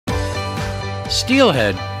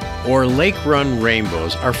Steelhead, or lake-run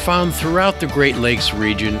rainbows, are found throughout the Great Lakes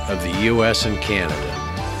region of the U.S. and Canada.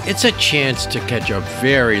 It's a chance to catch a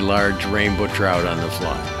very large rainbow trout on the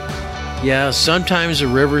fly. Yeah, sometimes the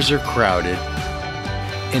rivers are crowded,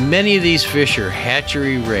 and many of these fish are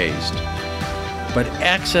hatchery raised. But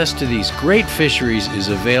access to these great fisheries is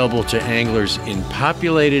available to anglers in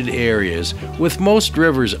populated areas, with most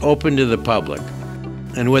rivers open to the public.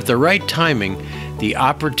 And with the right timing, the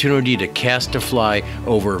opportunity to cast a fly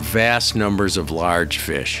over vast numbers of large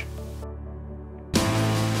fish.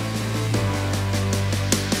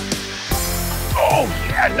 Oh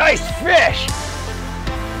yeah, nice fish!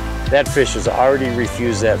 That fish has already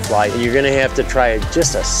refused that fly. You're gonna have to try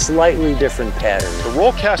just a slightly different pattern. The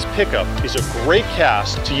roll cast pickup is a great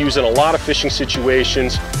cast to use in a lot of fishing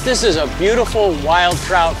situations. This is a beautiful wild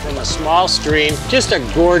trout from a small stream, just a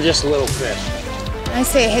gorgeous little fish. I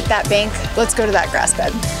say hit that bank, let's go to that grass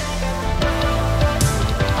bed.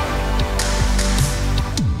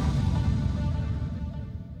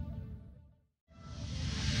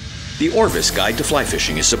 The Orvis Guide to Fly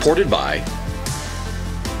Fishing is supported by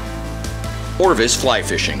Orvis Fly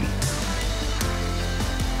Fishing,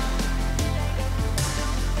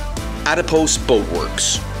 Adipose Boat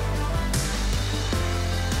Works,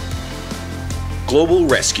 Global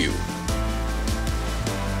Rescue,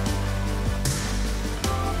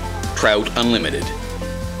 Trout Unlimited,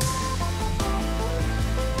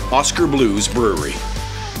 Oscar Blues Brewery.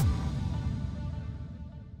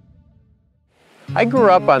 I grew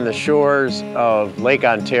up on the shores of Lake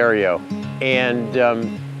Ontario, and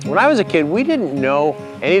when I was a kid, we didn't know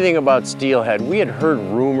anything about steelhead. We had heard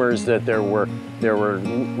rumors that there were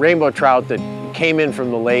rainbow trout that came in from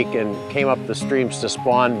the lake and came up the streams to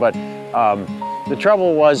spawn, but the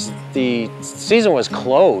trouble was the season was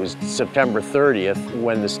closed September 30th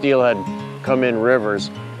when the steelhead come in rivers,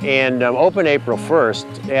 and open April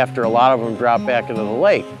 1st after a lot of them drop back into the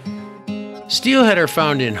lake. Steelhead are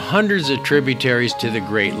found in hundreds of tributaries to the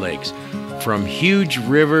Great Lakes, from huge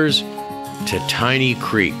rivers to tiny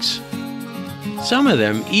creeks. Some of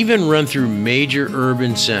them even run through major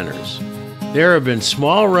urban centers. There have been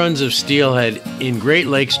small runs of steelhead in Great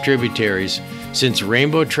Lakes tributaries since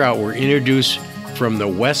rainbow trout were introduced from the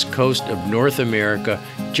west coast of North America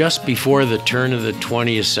just before the turn of the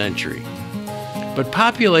 20th century. But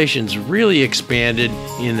populations really expanded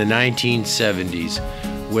in the 1970s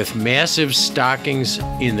with massive stockings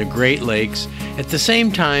in the Great Lakes at the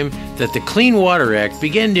same time that the Clean Water Act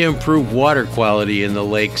began to improve water quality in the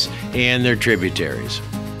lakes and their tributaries.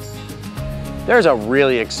 There's a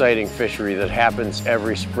really exciting fishery that happens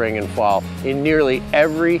every spring and fall in nearly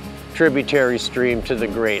every tributary stream to the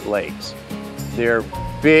Great Lakes. They're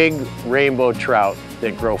big rainbow trout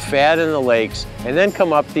that grow fat in the lakes and then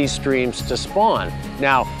come up these streams to spawn.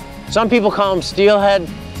 Now, some people call them steelhead,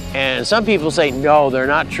 and some people say, no, they're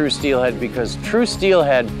not true steelhead, because true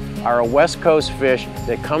steelhead are a West Coast fish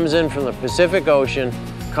that comes in from the Pacific Ocean,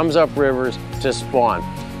 comes up rivers to spawn.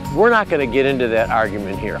 We're not gonna get into that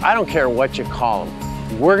argument here. I don't care what you call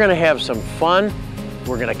them. We're gonna have some fun,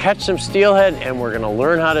 we're gonna catch some steelhead, and we're gonna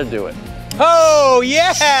learn how to do it. Oh,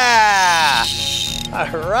 yeah! All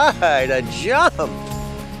right, a jump.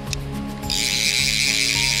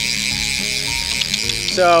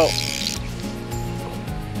 So,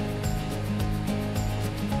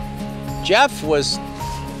 Jeff was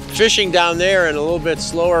fishing down there in a little bit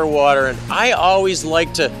slower water, and I always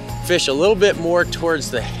like to fish a little bit more towards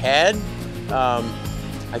the head.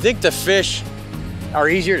 I think the fish are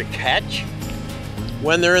easier to catch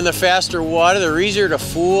when they're in the faster water. They're easier to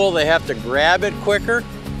fool. They have to grab it quicker.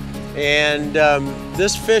 And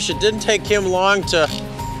this fish, it didn't take him long to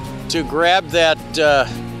grab that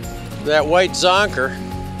white zonker.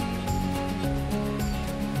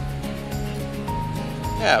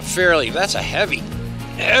 Yeah, that's a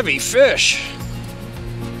heavy fish.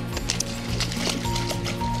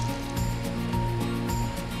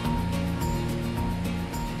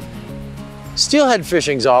 Steelhead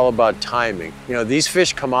fishing's all about timing. You know, these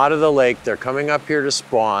fish come out of the lake, they're coming up here to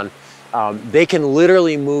spawn. They can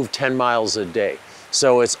literally move 10 miles a day.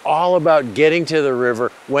 So it's all about getting to the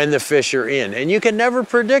river when the fish are in, and you can never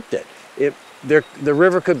predict it. The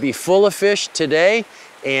river could be full of fish today,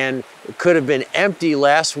 and it could have been empty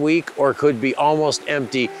last week, or could be almost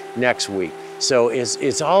empty next week. So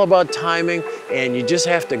it's all about timing, and you just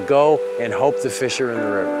have to go and hope the fish are in the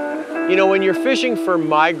river. You know, when you're fishing for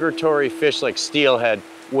migratory fish like steelhead,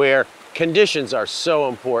 where conditions are so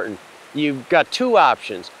important, you've got two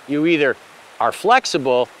options. You either are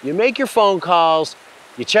flexible, you make your phone calls,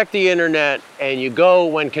 you check the internet, and you go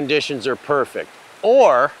when conditions are perfect.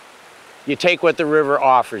 Or you take what the river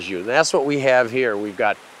offers you. And that's what we have here.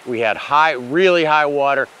 We had really high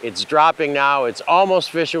water. It's dropping now. It's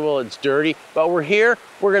almost fishable. It's dirty, but we're here.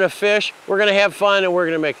 We're gonna fish. We're gonna have fun, and we're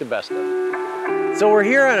gonna make the best of it. So we're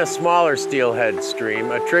here on a smaller steelhead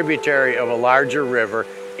stream, a tributary of a larger river.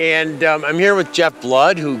 And I'm here with Jeff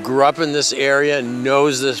Blood, who grew up in this area and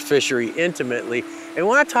knows this fishery intimately. And I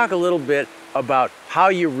want to talk a little bit about how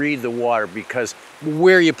you read the water, because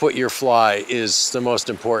where you put your fly is the most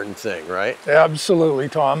important thing, right? Absolutely,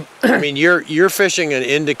 Tom. I mean, you're fishing an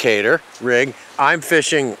indicator rig. I'm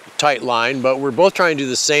fishing tight line, but we're both trying to do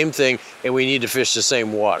the same thing, and we need to fish the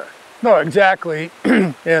same water. No, exactly.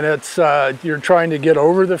 And it's you're trying to get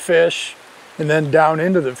over the fish and then down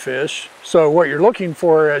into the fish. So what you're looking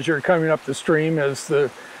for as you're coming up the stream is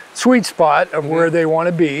the sweet spot of where they want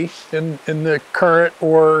to be in the current,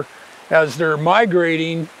 or as they're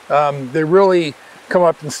migrating, they really come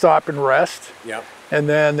up and stop and rest. Yep. And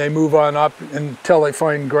then they move on up until they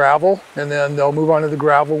find gravel, and then they'll move on to the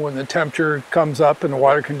gravel when the temperature comes up and the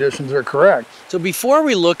water conditions are correct. So before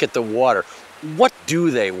we look at the water, what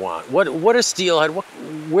do they want? What is steelhead?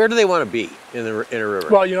 Where do they want to be in a river?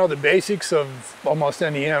 Well, you know, the basics of almost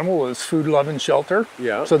any animal is food, love, and shelter.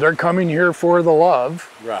 Yeah. So they're coming here for the love.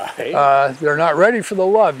 Right. They're not ready for the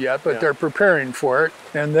love yet, but they're preparing for it.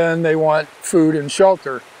 And then they want food and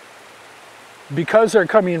shelter. Because they're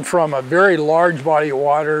coming from a very large body of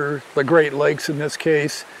water, the Great Lakes in this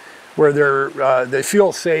case, where they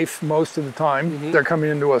feel safe most of the time. They're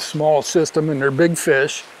coming into a small system and they're big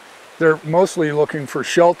fish. They're mostly looking for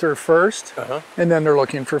shelter first, and then they're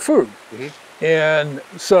looking for food. And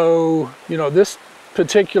so, you know, this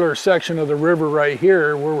particular section of the river right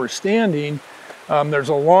here where we're standing, there's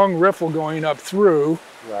a long riffle going up through,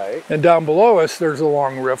 and down below us there's a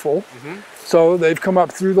long riffle. So they've come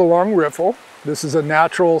up through the long riffle. This is a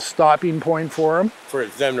natural stopping point for them. For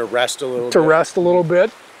them to rest a little bit. To rest a little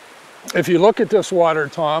bit. If you look at this water,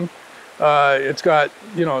 Tom, it's got,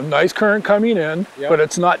 you know, nice current coming in, but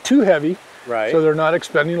it's not too heavy. Right. So they're not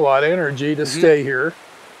expending a lot of energy to stay here.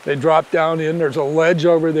 They drop down in, there's a ledge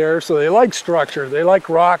over there, so they like structure. They like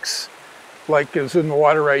rocks, like is in the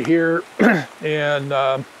water right here. And,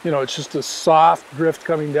 you know, it's just a soft drift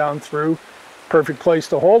coming down through. Perfect place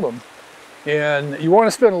to hold them. And you want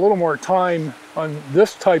to spend a little more time on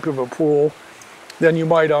this type of a pool than you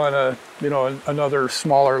might on a, you know, another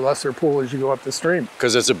smaller, lesser pool as you go up the stream.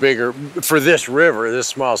 Because it's a bigger, for this river, this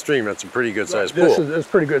small stream, that's a pretty good sized pool. It's a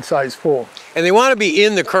pretty good sized pool. And they want to be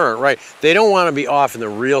in the current, right? They don't want to be off in the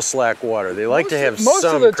real slack water. They like to have most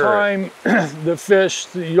some of the current. time, the fish,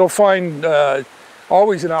 you'll find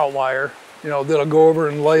always an outlier, you know, that'll go over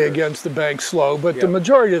and lay against the bank slow, but the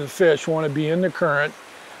majority of the fish want to be in the current.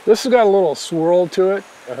 This has got a little swirl to it.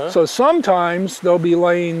 So sometimes they'll be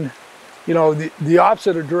laying, you know, the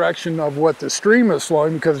opposite direction of what the stream is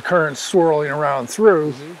flowing, because the current's swirling around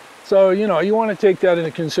through. So, you know, you want to take that into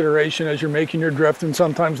consideration as you're making your drift, and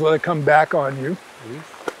sometimes let it come back on you.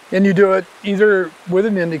 And you do it either with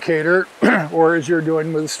an indicator or as you're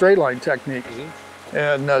doing with a straight line technique.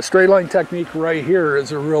 And straight line technique right here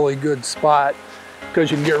is a really good spot, because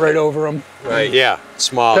you can get right over them. Right, yeah,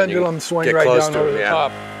 small. Pendulum swing right down over the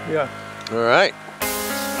top. Yeah. All right.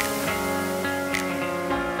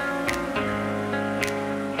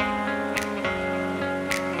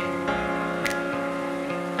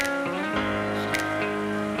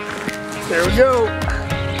 There we go.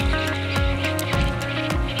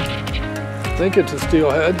 I think it's a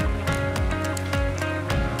steelhead.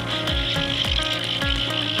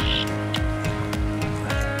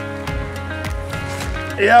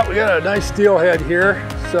 Yeah, we got a nice steelhead here.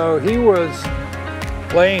 So he was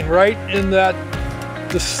laying right in the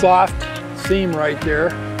soft seam right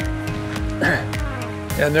there.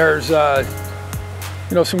 And there's,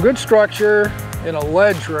 you know, some good structure and a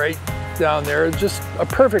ledge right down there. It's just a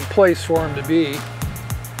perfect place for him to be.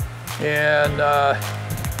 And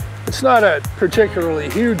it's not a particularly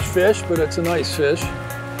huge fish, but it's a nice fish.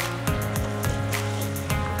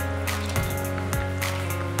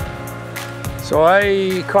 So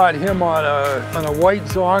I caught him on a white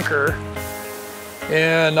zonker,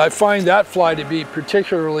 and I find that fly to be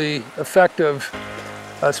particularly effective,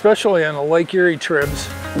 especially on the Lake Erie tribs.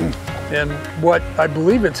 And what I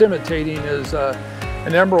believe it's imitating is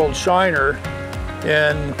an emerald shiner,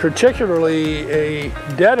 and particularly a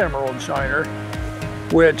dead emerald shiner,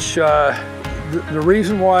 which the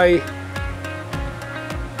reason why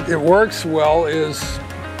it works well is,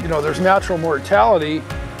 you know, there's natural mortality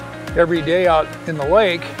every day out in the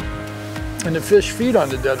lake, and the fish feed on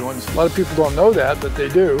the dead ones. A lot of people don't know that, but they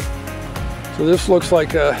do. So this looks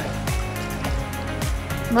like a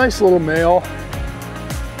nice little male.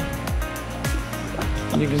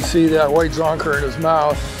 You can see that white zonker in his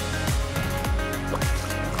mouth.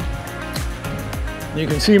 You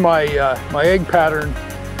can see my egg pattern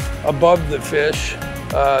above the fish.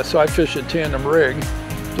 So I fish a tandem rig.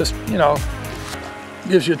 Just, you know,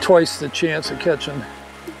 gives you twice the chance of catching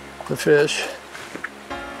the fish.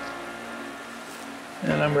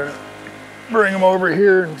 And I'm gonna bring them over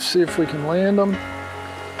here and see if we can land them.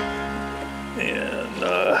 And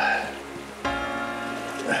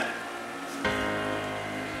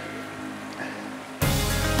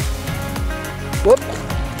whoop,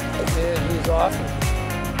 and he's off.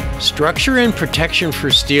 Structure and protection for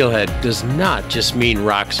steelhead does not just mean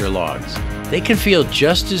rocks or logs. They can feel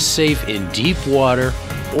just as safe in deep water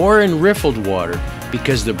or in riffled water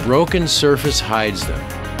because the broken surface hides them.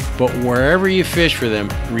 But wherever you fish for them,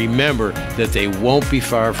 remember that they won't be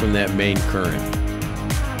far from that main current.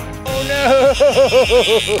 Oh no!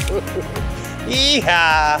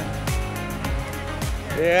 Yeehaw!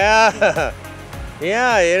 Yeah,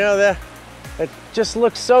 yeah, you know that. It just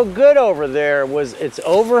looks so good over there. It's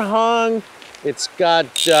overhung. It's got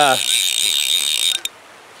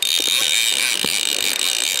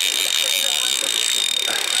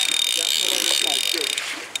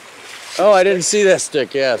oh, I didn't see that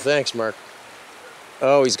stick. Yeah, thanks, Mark.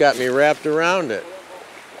 Oh, he's got me wrapped around it.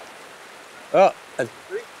 Oh,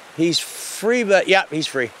 he's free, but yeah, he's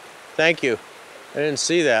free. Thank you. I didn't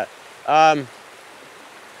see that. Okay.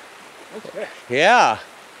 Yeah.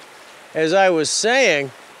 As I was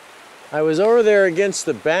saying, I was over there against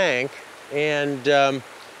the bank, and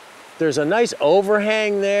there's a nice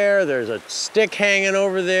overhang there. There's a stick hanging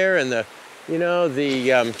over there, and the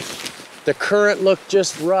current looked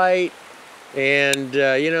just right. And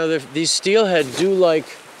you know, these steelhead do like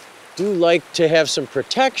to have some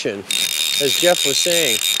protection, as Jeff was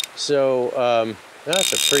saying. So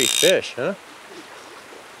that's a pretty fish, huh?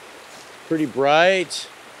 Pretty bright.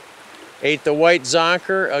 Ate the white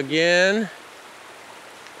zonker again.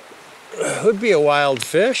 Would be a wild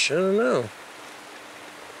fish, I don't know.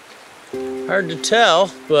 Hard to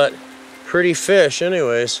tell, but pretty fish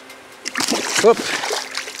anyways. Whoop.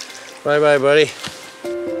 Bye-bye, buddy.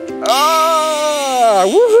 Ah,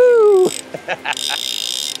 woohoo!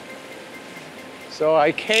 So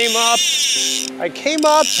I came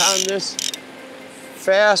up on this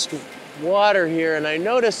fast water here, and I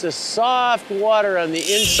noticed this soft water on the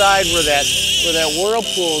inside where that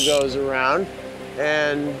whirlpool goes around,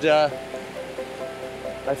 and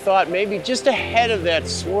I thought maybe just ahead of that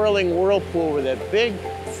swirling whirlpool where that big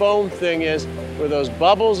foam thing is, where those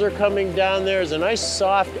bubbles are coming down, there's a nice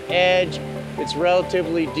soft edge. It's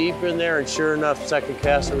relatively deep in there, and sure enough, second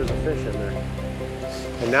cast there was a fish in there.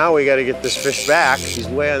 And now we got to get this fish back. He's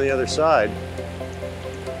way on the other side.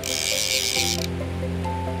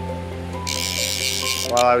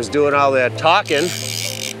 While I was doing all that talking,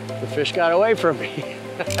 the fish got away from me.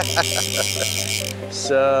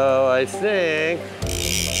 So I think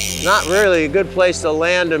not really a good place to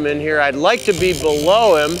land him in here. I'd like to be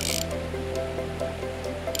below him.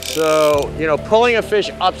 So, you know, pulling a fish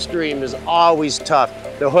upstream is always tough.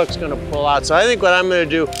 The hook's gonna pull out. So I think what I'm gonna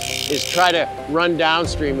do is try to run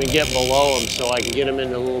downstream and get below him so I can get him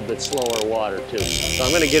into a little bit slower water too. So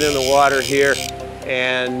I'm gonna get in the water here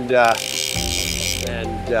and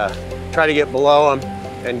try to get below him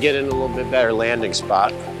and get in a little bit better landing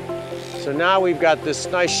spot. So now we've got this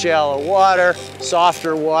nice shallow water,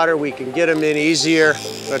 softer water. We can get him in easier.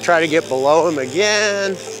 I'm gonna try to get below him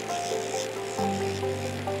again.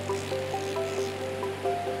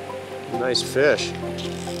 Nice fish.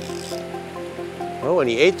 Oh, and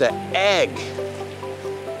he ate the egg.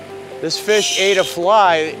 This fish ate a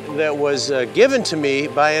fly that was given to me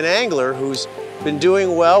by an angler who's been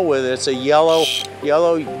doing well with it. It's a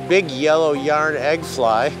big yellow yarn egg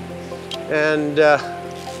fly. And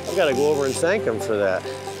I've got to go over and thank him for that.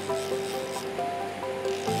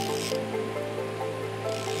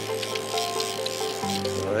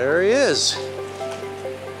 Well, there he is.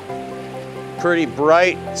 Pretty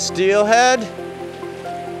bright steelhead.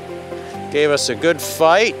 Gave us a good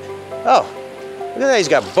fight. Oh, look at that, he's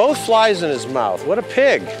got both flies in his mouth. What a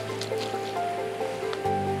pig.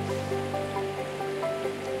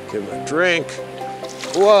 Give him a drink.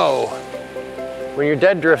 Whoa. When you're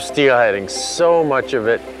dead drift steelheading, so much of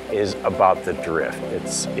it is about the drift.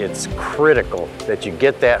 It's critical that you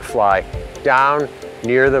get that fly down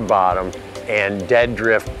near the bottom and dead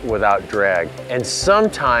drift without drag. And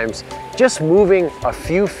sometimes just moving a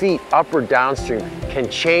few feet up or downstream can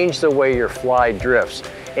change the way your fly drifts.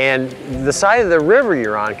 And the side of the river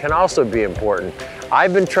you're on can also be important.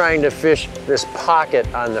 I've been trying to fish this pocket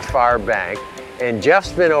on the far bank, and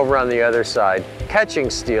Jeff's been over on the other side catching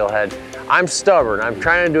steelhead. I'm stubborn. I'm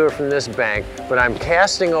trying to do it from this bank, but I'm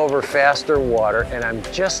casting over faster water and I'm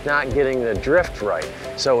just not getting the drift right.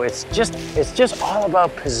 So it's just all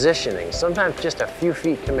about positioning. Sometimes just a few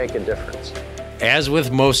feet can make a difference. As with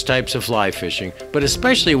most types of fly fishing, but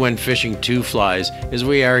especially when fishing two flies, as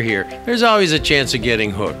we are here, there's always a chance of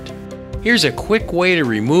getting hooked. Here's a quick way to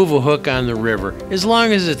remove a hook on the river, as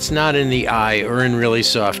long as it's not in the eye or in really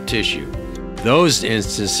soft tissue. Those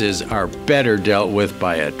instances are better dealt with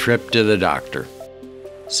by a trip to the doctor.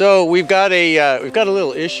 So we've got a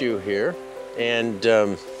little issue here, and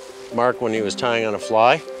Mark, when he was tying on a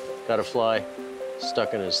fly, got a fly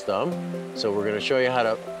stuck in his thumb. So we're going to show you how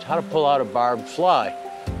to pull out a barbed fly.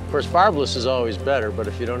 Of course, barbless is always better, but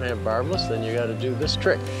if you don't have barbless, then you got to do this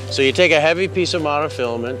trick. So you take a heavy piece of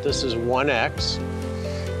monofilament. This is 1X,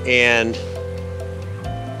 and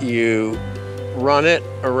you run it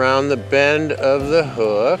around the bend of the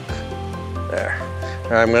hook. There.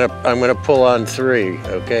 I'm gonna pull on 3.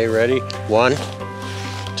 Okay, ready? 1,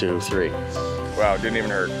 2, 3. Wow, didn't even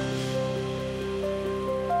hurt.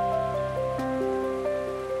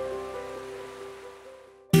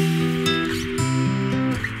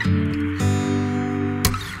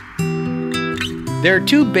 There are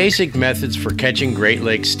 2 basic methods for catching Great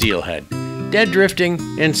Lakes steelhead: dead drifting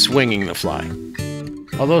and swinging the fly.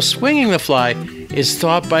 Although swinging the fly is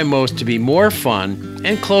thought by most to be more fun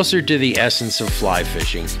and closer to the essence of fly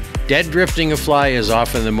fishing, dead drifting a fly is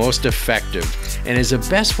often the most effective and is the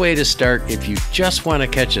best way to start if you just want to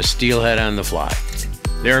catch a steelhead on the fly.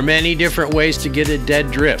 There are many different ways to get a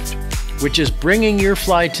dead drift, which is bringing your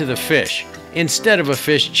fly to the fish instead of a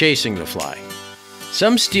fish chasing the fly.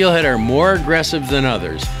 Some steelhead are more aggressive than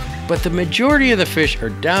others, but the majority of the fish are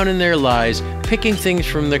down in their lies picking things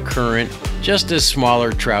from the current, just as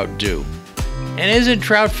smaller trout do. And as in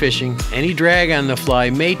trout fishing, any drag on the fly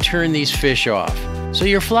may turn these fish off, so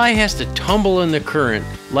your fly has to tumble in the current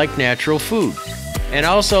like natural food. And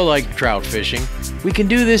also like trout fishing, we can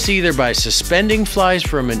do this either by suspending flies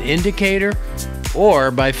from an indicator or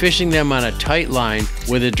by fishing them on a tight line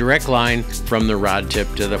with a direct line from the rod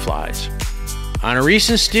tip to the flies. On a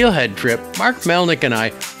recent steelhead trip, Mark Melnick and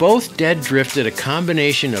I both dead drifted a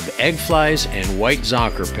combination of egg flies and white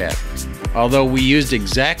zonker patterns. Although we used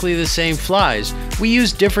exactly the same flies, we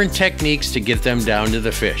used different techniques to get them down to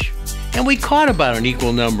the fish. And we caught about an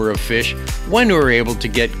equal number of fish when we were able to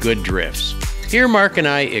get good drifts. Here Mark and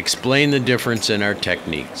I explain the difference in our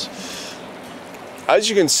techniques. As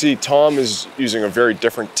you can see, Tom is using a very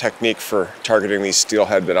different technique for targeting these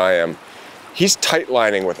steelhead than I am. He's tight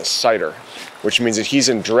lining with a sighter, which means that he's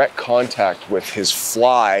in direct contact with his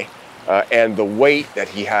fly and the weight that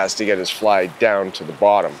he has to get his fly down to the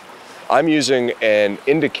bottom. I'm using an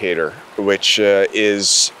indicator, which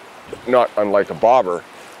is not unlike a bobber,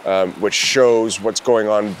 which shows what's going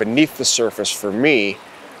on beneath the surface for me,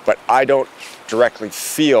 but I don't directly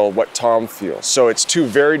feel what Tom feels. So it's 2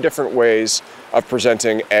 very different ways of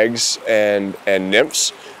presenting eggs and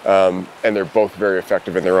nymphs, and they're both very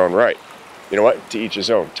effective in their own right. You know what? To each his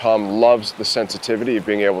own. Tom loves the sensitivity of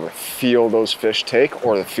being able to feel those fish take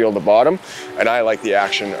or to feel the bottom, and I like the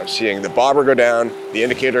action of seeing the bobber go down, the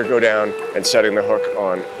indicator go down, and setting the hook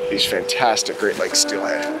on these fantastic Great Lakes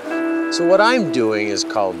steelhead. So what I'm doing is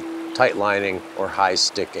called tight lining or high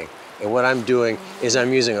sticking. And what I'm doing is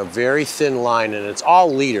I'm using a very thin line, and it's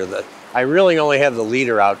all leader. I really only have the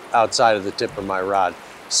leader outside of the tip of my rod.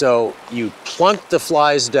 So you plunk the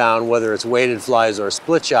flies down, whether it's weighted flies or a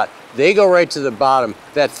split shot, they go right to the bottom.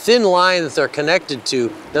 That thin line that they're connected to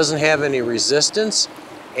doesn't have any resistance,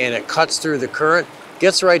 and it cuts through the current,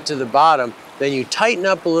 gets right to the bottom. Then you tighten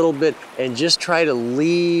up a little bit and just try to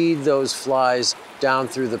lead those flies down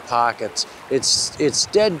through the pockets. It's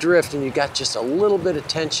dead drift, and you got just a little bit of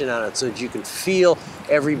tension on it so that you can feel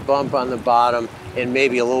every bump on the bottom and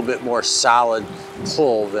maybe a little bit more solid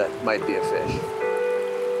pull that might be a fish.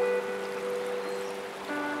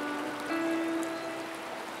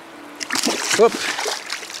 Whoop.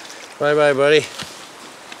 Bye-bye, buddy.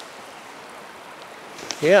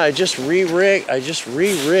 Yeah, I just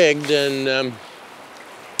re-rigged and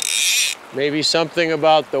maybe something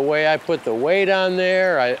about the way I put the weight on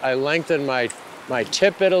there. I lengthened my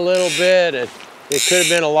tippet a little bit. It could have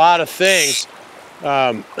been a lot of things.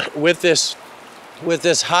 With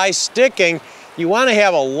this high sticking, you want to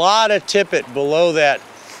have a lot of tippet below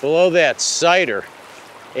that sighter.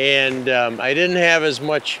 And I didn't have as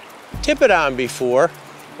much tippet on before,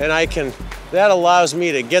 and that allows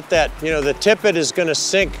me to get that, the tippet is going to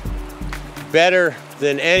sink better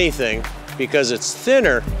than anything because it's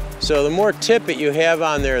thinner. So the more tippet you have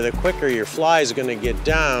on there, the quicker your fly is going to get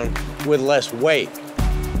down with less weight.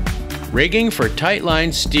 Rigging for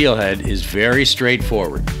tight-line steelhead is very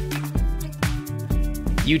straightforward.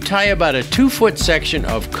 You tie about a 2-foot section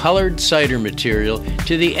of colored cider material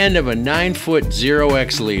to the end of a 9-foot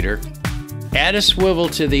 0x leader, add a swivel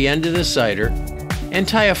to the end of the cider, and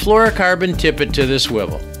tie a fluorocarbon tippet to the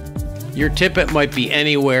swivel. Your tippet might be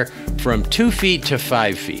anywhere from 2 feet to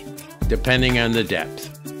 5 feet, depending on the depth.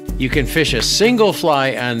 You can fish a single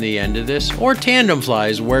fly on the end of this, or tandem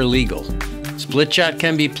flies where legal. Split shot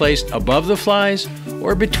can be placed above the flies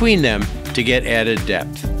or between them to get added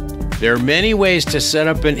depth. There are many ways to set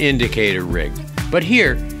up an indicator rig, but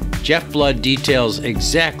here, Jeff Blood details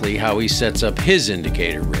exactly how he sets up his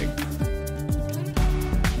indicator rig.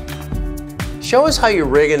 Show us how you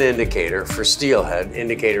rig an indicator for steelhead,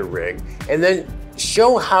 indicator rig, and then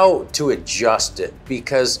show how to adjust it,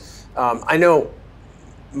 because I know,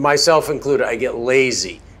 myself included, I get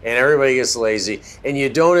lazy, and everybody gets lazy, and you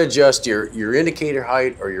don't adjust your indicator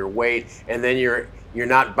height or your weight, and then you're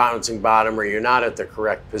not bouncing bottom, or you're not at the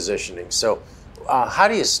correct positioning. So how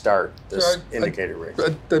do you start this indicator rig?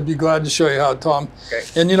 I'd be glad to show you how, Tom. Okay.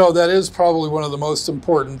 And you know, that is probably one of the most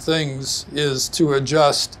important things, is to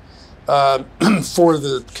adjust for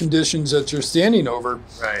the conditions that you're standing over.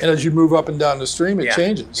 Right. And as you move up and down the stream, it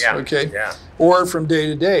changes, okay? Yeah. Or from day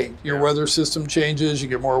to day, your weather system changes, you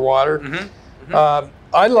get more water. Mm-hmm. Mm-hmm.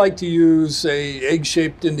 I like to use a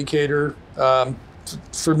egg-shaped indicator.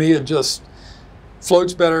 For me, it just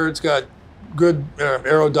floats better. It's got good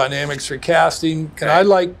aerodynamics for casting, and I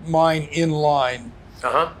like mine in line.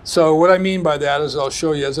 So what I mean by that is, I'll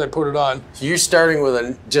show you as I put it on. So you're starting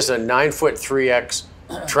with just a 9-foot 3X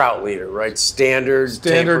trout leader, right? Standard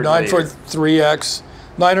 9-foot 3X,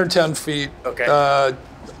 9 or 10 feet. Okay.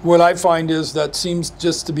 What I find is that seems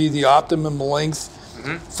just to be the optimum length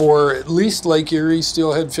for at least Lake Erie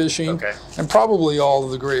steelhead fishing, and probably all of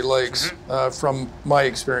the Great Lakes from my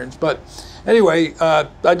experience. But anyway,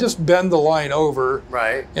 I just bend the line over,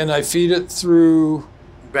 and I feed it through.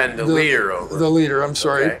 Bend the leader over. The leader, I'm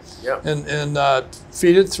sorry. Okay. Yep. And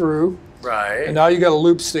feed it through. Right. And now you got a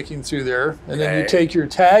loop sticking through there, and then you take your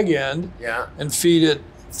tag end and feed it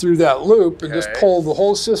through that loop, and just pull the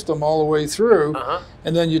whole system all the way through,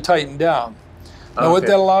 and then you tighten down. Now what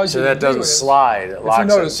that allows you to do, so that doesn't slide. It locks in place. If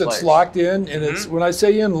you notice, it's locked in, and it's, when I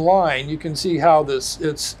say in line, you can see how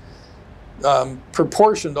it's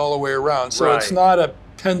proportioned all the way around. So it's not a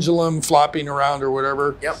pendulum flopping around or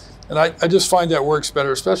whatever. Yep. And I just find that works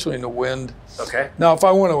better, especially in the wind. Okay. Now, if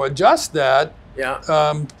I want to adjust that, you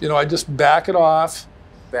know, I just back it off.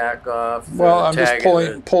 Back off. Well, I'm just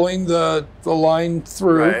pulling the line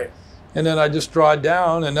through, and then I just draw it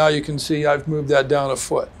down, and now you can see I've moved that down a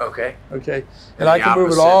foot. Okay. Okay. And I can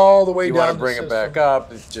move it all the way down. You want to bring it back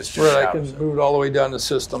up? It's just I can move it all the way down the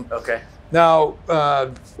system. Okay. Now,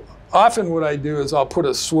 often what I do is I'll put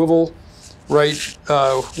a swivel right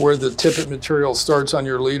where the tippet material starts on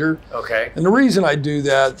your leader. Okay. And the reason I do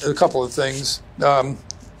that, a couple of things.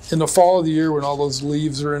 In the fall of the year, when all those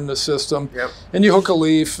leaves are in the system, and you hook a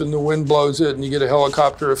leaf and the wind blows it and you get a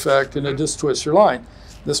helicopter effect, and it just twists your line.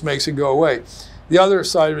 This makes it go away. The other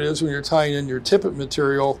side of it is, when you're tying in your tippet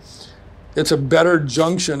material, it's a better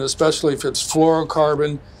junction, especially if it's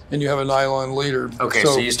fluorocarbon and you have a nylon leader. Okay,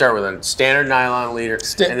 so you start with a standard nylon leader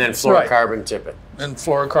and then fluorocarbon tippet. And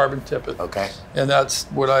fluorocarbon tippet. Okay. And that's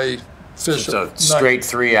what I fish. So straight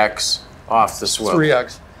 3X off the swivel.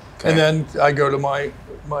 3X. Okay. And then I go to my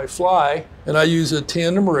fly, and I use a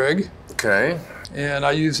tandem rig. Okay. And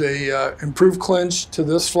I use a improved clinch to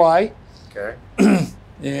this fly. Okay.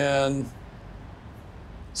 And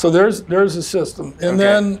so there's a system. And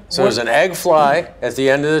then so there's an egg fly at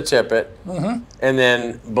the end of the tippet, and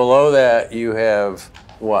then below that you have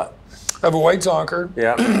what? I have a white zonker.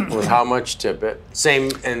 Yeah. With how much tippet?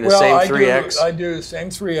 Same and the same 3X. I do the same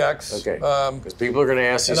 3X. Okay. Because people are going to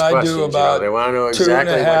ask these questions. I do about they want to know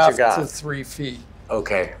exactly what you got. 2.5 to 3 feet.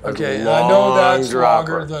 Okay. Okay. And I know that's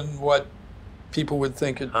longer than what people would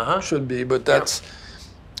think it should be, but that's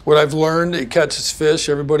what I've learned. It catches fish.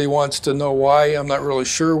 Everybody wants to know why. I'm not really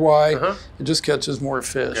sure why. It just catches more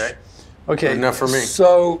fish. Okay. Okay. Good enough for me.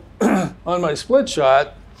 So on my split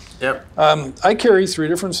shot, I carry 3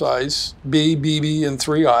 different sizes, B, BB, and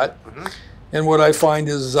 3/0. And what I find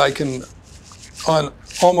is I can, on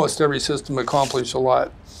almost every system, accomplish a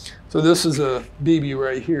lot. So this is a BB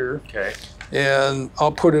right here. Okay. And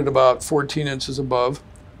I'll put it about 14 inches above.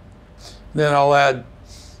 Then I'll add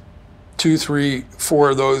 2, 3, 4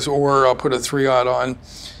 of those, or I'll put a 3/0 on.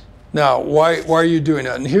 Now, why are you doing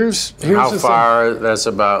that? And here's how far? That's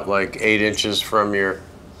about like 8 inches from your.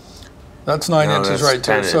 That's 9 inches right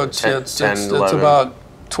there. So it's about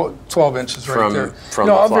 12 inches right there. From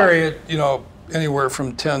the I'll fly. vary it, you know, anywhere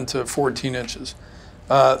from 10 to 14 inches.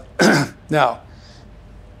 Now,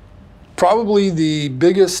 probably the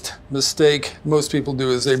biggest mistake most people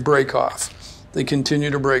do is they break off. They continue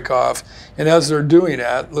to break off. And as they're doing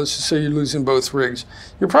that, let's just say you're losing both rigs,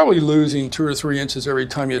 you're probably losing 2 or 3 inches every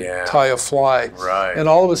time you tie a fly. Right. And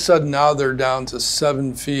all of a sudden now they're down to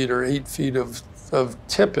 7 feet or 8 feet of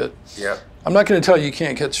tippet. Yeah. I'm not going to tell you you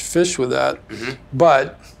can't catch fish with that,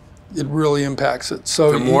 but it really impacts it.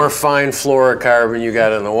 So the more fine fluorocarbon you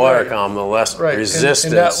got in the water column, the less resistance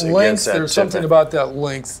and that length, against that there's something about that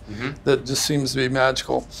length that just seems to be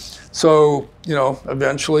magical. So, you know,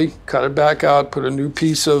 eventually cut it back out, put a new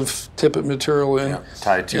piece of tippet material in. Yeah.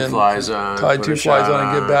 Tie 2 flies on. Tie 2 flies on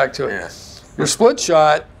and get back to it. Yeah. Your split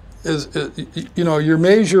shot is, you know, you're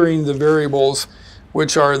measuring the variables,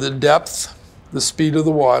 which are the depth, the speed of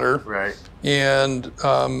the water. Right. And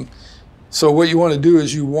so what you want to do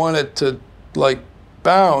is you want it to like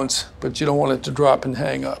bounce, but you don't want it to drop and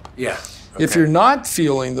hang up. Yeah. If you're not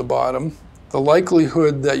feeling the bottom, the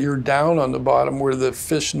likelihood that you're down on the bottom where the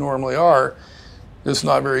fish normally are is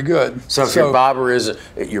not very good. So if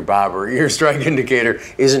your strike indicator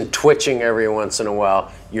isn't twitching every once in a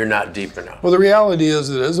while, you're not deep enough. Well, the reality is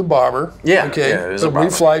it is a bobber. Yeah. Okay. Yeah, it is a bobber.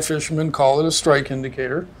 We fly fishermen call it a strike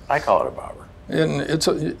indicator. I call it a bobber. And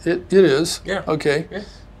it is. Yeah. Okay. Yeah.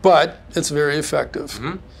 But it's very effective.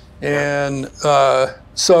 And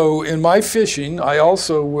so in my fishing, I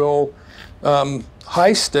also will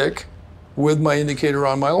high stick with my indicator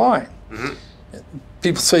on my line.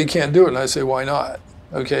 People say you can't do it, and I say, why not?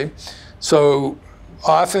 Okay. So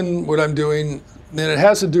often what I'm doing, and it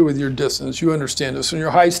has to do with your distance, you understand this. When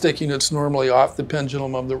you're high sticking, it's normally off the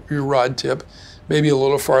pendulum of your rod tip, maybe a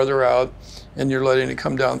little farther out, and you're letting it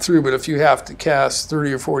come down through. But if you have to cast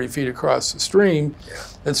 30 or 40 feet across the stream,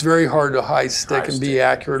 it's very hard to high stick and be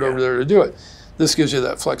accurate over there to do it. This gives you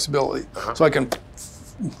that flexibility. So I can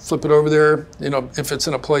flip it over there, you know, if it's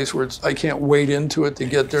in a place where I can't wade into it to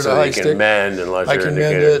get there to high stick. So you can mend and let I your can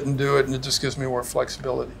indicator. mend it and do it, and it just gives me more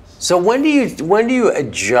flexibility. So when do you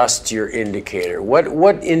adjust your indicator?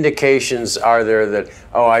 What indications are there that,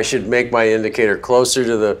 oh, I should make my indicator closer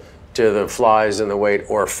to the flies and the weight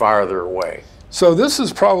or farther away? So this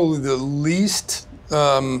is probably the least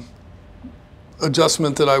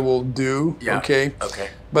adjustment that I will do. Okay. Okay.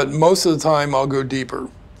 But most of the time I'll go deeper.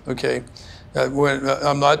 Okay. When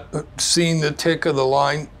I'm not seeing the tick of the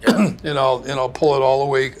line, and I'll pull it all the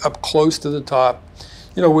way up close to the top,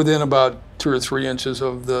 you know, within about 2 or 3 inches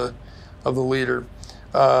of the leader.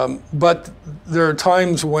 But there are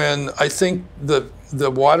times when I think the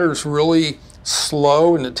water's really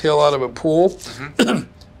slow and the tail out of a pool.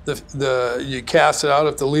 You cast it out.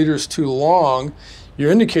 If the leader's too long,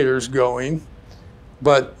 your indicator's going,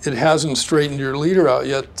 but it hasn't straightened your leader out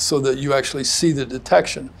yet so that you actually see the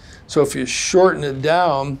detection. So if you shorten it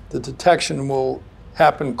down, the detection will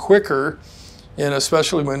happen quicker, and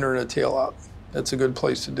especially when they're in a tail out. That's a good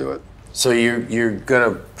place to do it. So you're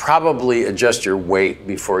going to probably adjust your weight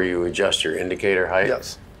before you adjust your indicator height?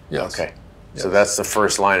 Yes. Yes. Okay. Yes. So that's the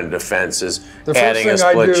first line of defense is The first adding a thing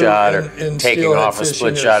I split do shot or in taking steelhead off a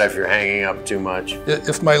split fishing shot is- if you're hanging up too much.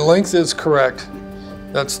 If my length is correct,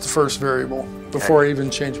 that's the first variable before I even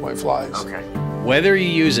change my flies. Okay. Whether you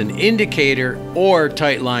use an indicator or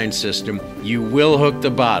tight line system, you will hook the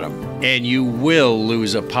bottom and you will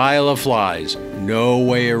lose a pile of flies. No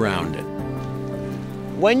way around it.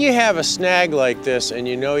 When you have a snag like this and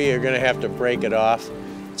you know you're going to have to break it off,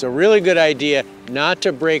 it's a really good idea not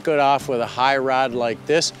to break it off with a high rod like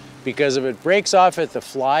this, because if it breaks off at the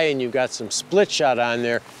fly and you've got some split shot on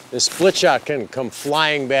there, the split shot can come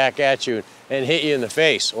flying back at you and hit you in the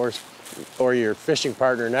face or your fishing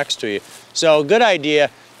partner next to you. So a good idea,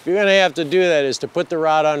 if you're going to have to do that, is to put the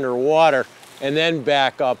rod underwater and then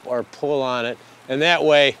back up or pull on it. And that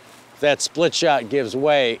way, if that split shot gives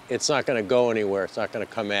way, it's not going to go anywhere. It's not going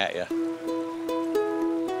to come at you.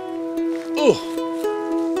 Ooh.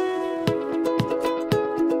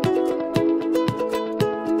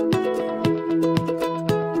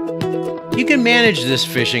 You can manage this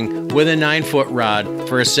fishing with a 9-foot rod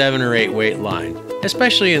for a 7 or 8 weight line,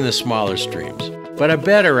 especially in the smaller streams. But a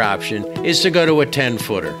better option is to go to a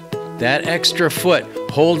 10-footer. That extra foot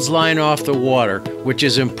holds line off the water, which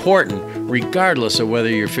is important regardless of whether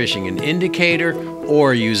you're fishing an indicator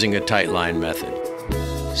or using a tight line method.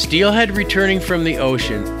 Steelhead returning from the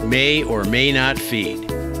ocean may or may not feed.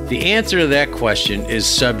 The answer to that question is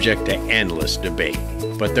subject to endless debate.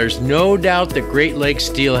 But there's no doubt that Great Lakes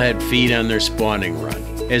steelhead feed on their spawning run,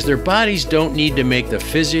 as their bodies don't need to make the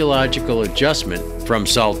physiological adjustment from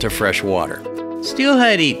salt to fresh water.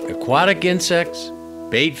 Steelhead eat aquatic insects,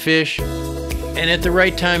 bait fish, and at the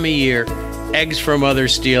right time of year, eggs from other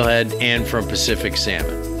steelhead, and from Pacific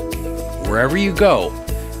salmon. Wherever you go,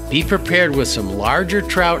 be prepared with some larger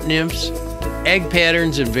trout nymphs, egg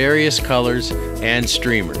patterns in various colors, and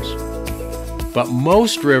streamers. But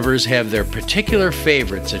most rivers have their particular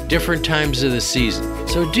favorites at different times of the season,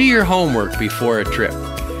 so do your homework before a trip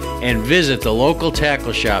and visit the local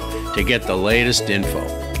tackle shop to get the latest info.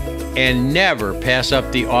 And never pass up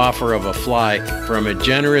the offer of a fly from a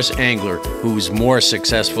generous angler who's more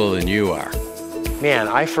successful than you are. Man,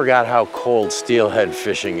 I forgot how cold steelhead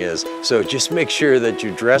fishing is, so just make sure that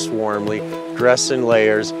you dress warmly, dress in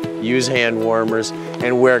layers, use hand warmers,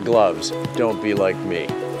 and wear gloves. Don't be like me.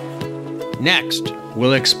 Next,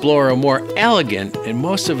 we'll explore a more elegant, and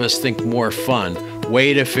most of us think more fun,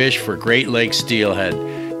 way to fish for Great Lakes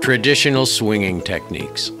steelhead, traditional swinging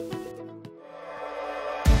techniques.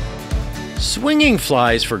 Swinging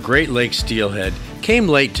flies for Great Lakes steelhead came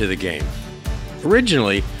late to the game.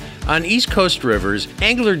 Originally, on East Coast rivers,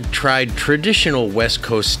 anglers tried traditional West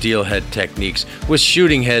Coast steelhead techniques with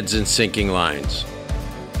shooting heads and sinking lines.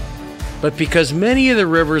 But because many of the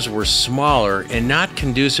rivers were smaller and not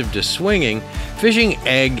conducive to swinging, fishing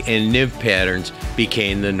egg and nymph patterns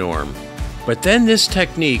became the norm. But then this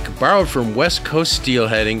technique, borrowed from West Coast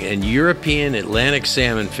steelheading and European Atlantic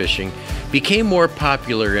salmon fishing, became more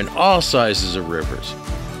popular in all sizes of rivers.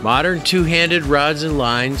 Modern two-handed rods and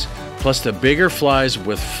lines, plus the bigger flies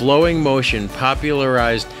with flowing motion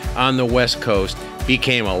popularized on the West Coast,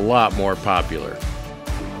 became a lot more popular.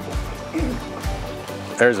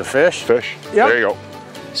 There's a fish. Fish. Yep. There you go.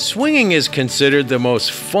 Swinging is considered the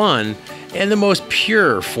most fun and the most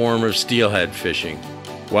pure form of steelhead fishing.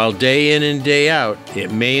 While day in and day out,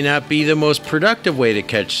 it may not be the most productive way to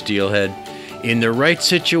catch steelhead, in the right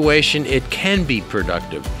situation, it can be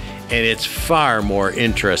productive, and it's far more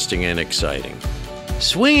interesting and exciting.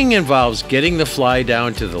 Swinging involves getting the fly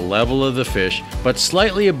down to the level of the fish, but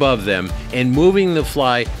slightly above them, and moving the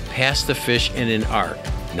fly past the fish in an arc.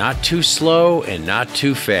 Not too slow and not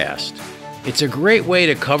too fast. It's a great way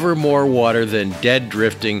to cover more water than dead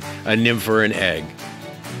drifting a nymph or an egg.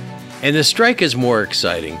 And the strike is more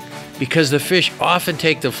exciting because the fish often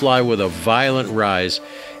take the fly with a violent rise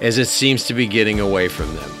as it seems to be getting away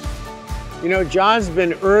from them. You know, John's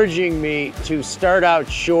been urging me to start out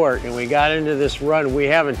short, and we got into this run. We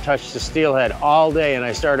haven't touched the steelhead all day, and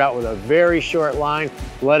I started out with a very short line,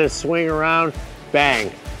 let it swing around,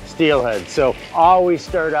 bang, steelhead. So always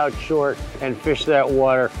start out short and fish that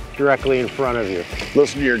water directly in front of you.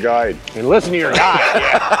 Listen to your guide. And listen to your guide.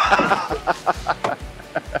 Yeah.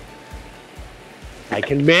 I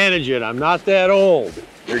can manage it. I'm not that old.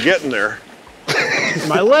 You're getting there.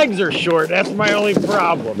 My legs are short. That's my only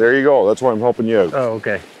problem. There you go. That's why I'm helping you out. Oh,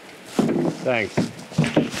 okay. Thanks.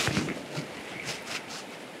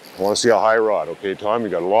 I want to see a high rod. Okay, Tom, you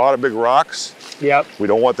got a lot of big rocks. Yep. We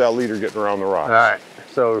don't want that leader getting around the rocks. All right.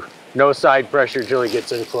 So no side pressure until he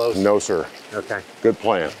gets in close? No, sir. Okay. Good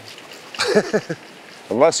plan.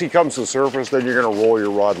 Unless he comes to the surface, then you're going to roll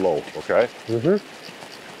your rod low, okay? Mm-hmm.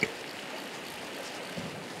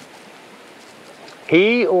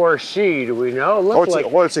 He or she, do we know? It looks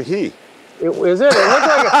It's a he. Is it?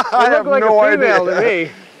 It looked like a female to me.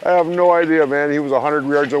 I have no idea, man. He was 100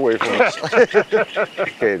 yards away from us.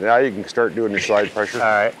 Okay, now you can start doing your side pressure. All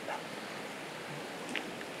right.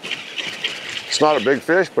 It's not a big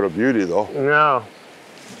fish, but a beauty, though. No.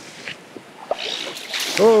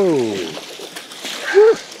 Oh.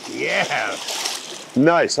 Yeah.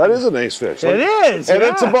 Nice. That is a nice fish. It is. And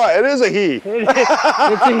yeah. it's a he.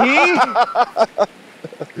 It's a he?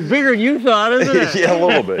 Bigger than you thought, isn't it? Yeah, a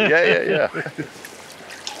little bit. Yeah.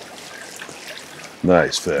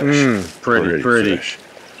 Nice fish. Pretty. Fish.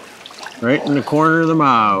 Right in the corner of the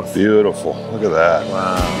mouth. Beautiful. Look at that.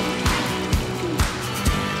 Wow.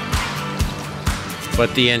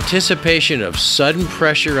 But the anticipation of sudden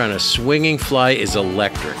pressure on a swinging fly is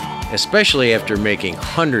electric, especially after making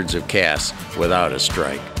hundreds of casts without a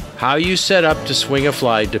strike. How you set up to swing a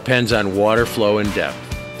fly depends on water flow and depth.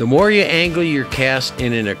 The more you angle your cast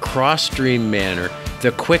in an across-stream manner,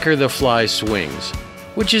 the quicker the fly swings,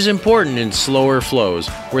 which is important in slower flows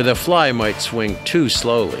where the fly might swing too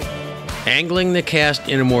slowly. Angling the cast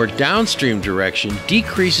in a more downstream direction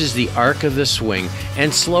decreases the arc of the swing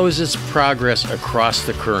and slows its progress across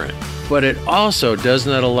the current. But it also does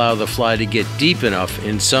not allow the fly to get deep enough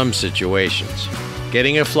in some situations.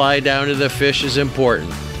 Getting a fly down to the fish is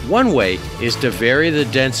important. One way is to vary the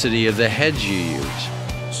density of the heads you use.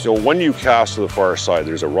 So when you cast to the far side,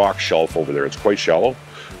 there's a rock shelf over there. It's quite shallow.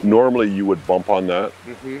 Normally you would bump on that,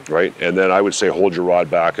 right? And then I would say hold your rod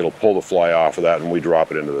back. It'll pull the fly off of that and we drop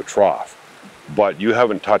it into the trough. But you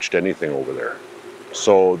haven't touched anything over there.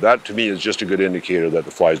 So that to me is just a good indicator that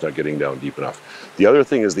the fly's not getting down deep enough. The other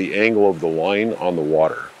thing is the angle of the line on the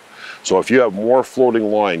water. So if you have more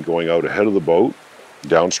floating line going out ahead of the boat,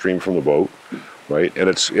 downstream from the boat, right, and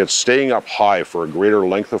it's staying up high for a greater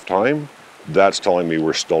length of time, that's telling me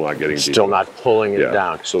we're still not getting deep Still enough. not pulling it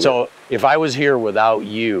down. So if I was here without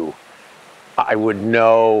you, I would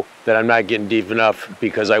know that I'm not getting deep enough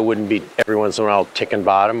because I wouldn't be every once in a while ticking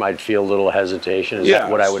bottom. I'd feel a little hesitation. Is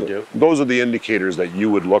that what I would do? Those are the indicators that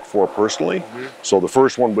you would look for personally. So the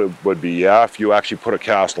first one would be, yeah, if you actually put a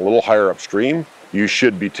cast a little higher upstream, you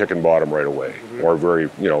should be ticking bottom right away, or very,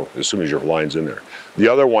 you know, as soon as your line's in there. The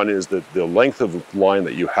other one is that the length of line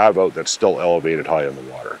that you have out that's still elevated high in the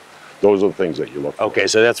water. Those are the things that you look for. Okay,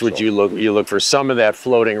 so that's what you look for, some of that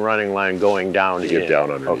floating running line going down to get down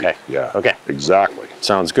underneath. Okay. Yeah. Okay. Exactly.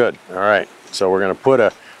 Sounds good. All right. So we're gonna put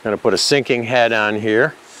a sinking head on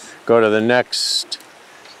here. Go to the next.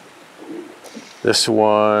 This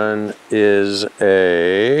one is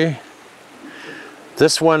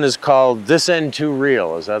this one is called This End Too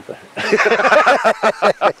Real. Is that the?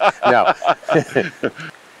 No.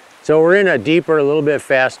 So we're in a deeper, a little bit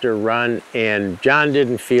faster run, and John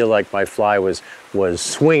didn't feel like my fly was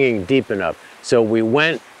swinging deep enough. So we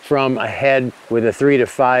went from a head with a 3 to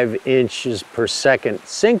 5 inches per second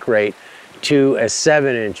sink rate to a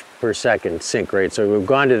 7 inch per second sink rate. So we've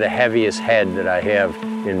gone to the heaviest head that I have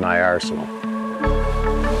in my arsenal.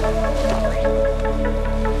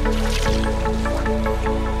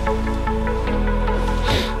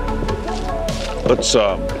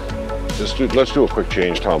 Let's do a quick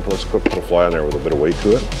change, Tom. Let's put a fly on there with a bit of weight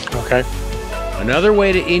to it. Okay. Another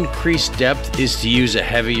way to increase depth is to use a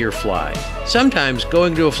heavier fly. Sometimes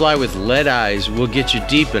going to a fly with lead eyes will get you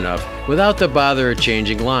deep enough without the bother of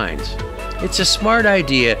changing lines. It's a smart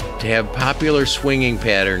idea to have popular swinging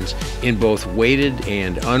patterns in both weighted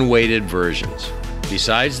and unweighted versions.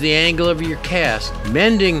 Besides the angle of your cast,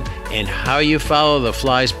 mending and how you follow the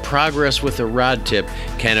fly's progress with the rod tip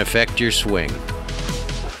can affect your swing.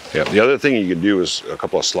 Yeah, the other thing you can do is a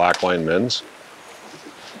couple of slackline mends.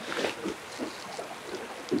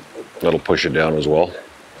 That'll push it down as well.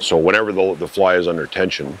 So whenever the fly is under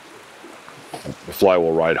tension, the fly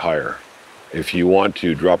will ride higher. If you want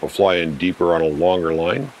to drop a fly in deeper on a longer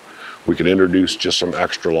line, we can introduce just some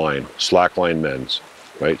extra line, slackline mends,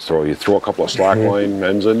 right? So you throw a couple of slackline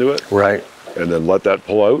mends into it, right, and then let that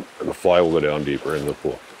pull out, and the fly will go down deeper in the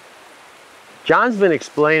pool. John's been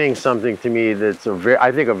explaining something to me that's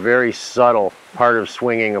I think a very subtle part of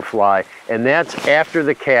swinging a fly, and that's after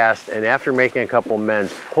the cast and after making a couple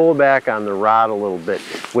mends, pull back on the rod a little bit,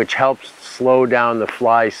 which helps slow down the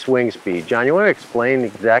fly's swing speed. John, you want to explain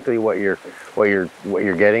exactly what you're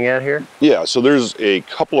getting at here? Yeah, so there's a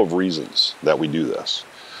couple of reasons that we do this.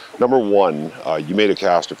 Number one, you made a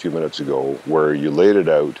cast a few minutes ago where you laid it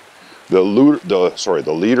out. The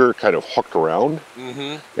leader kind of hooked around,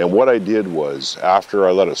 and what I did was, after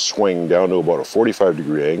I let it swing down to about a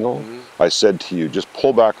 45-degree angle, I said to you, just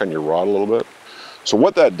pull back on your rod a little bit. So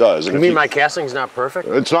what that does... You mean my casting's not perfect?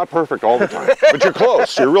 It's not perfect all the time, but you're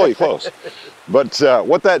close, you're really close. But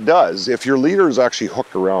what that does, if your leader is actually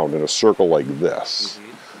hooked around in a circle like this,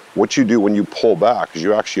 what you do when you pull back is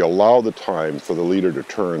you actually allow the time for the leader to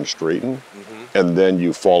turn and straighten, and then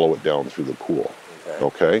you follow it down through the pool.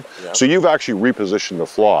 Okay? Yep. So you've actually repositioned the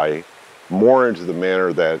fly more into the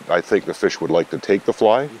manner that I think the fish would like to take the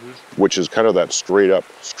fly, which is kind of that straight up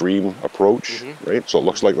stream approach, right? So it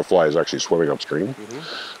looks like the fly is actually swimming upstream.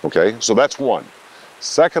 Okay, so that's one.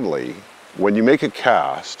 Secondly, when you make a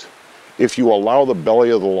cast, if you allow the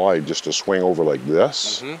belly of the line just to swing over like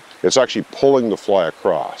this, it's actually pulling the fly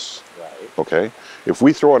across. Right. Okay? If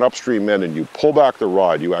we throw an upstream end and you pull back the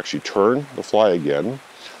rod, you actually turn the fly again.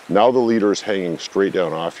 Now the leader is hanging straight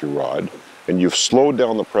down off your rod, and you've slowed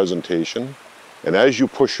down the presentation, and as you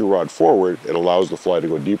push your rod forward, it allows the fly to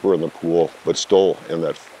go deeper in the pool, but still in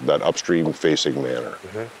that upstream facing manner.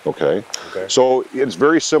 Okay? So it's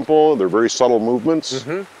very simple, they're very subtle movements,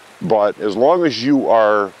 but as long as you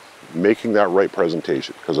are making that right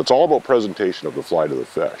presentation, because it's all about presentation of the fly to the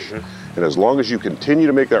fish, and as long as you continue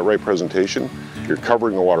to make that right presentation, you're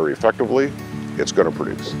covering the water effectively, it's going to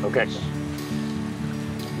produce. Okay.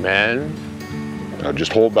 Man. Now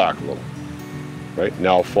just hold back a little. Right,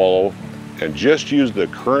 now follow, and just use the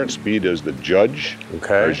current speed as the judge.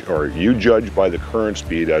 Okay. Or you judge by the current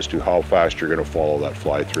speed as to how fast you're going to follow that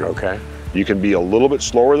fly through. Okay. You can be a little bit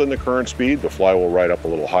slower than the current speed. The fly will ride up a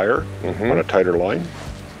little higher on a tighter line,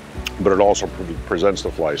 but it also presents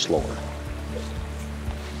the fly slower.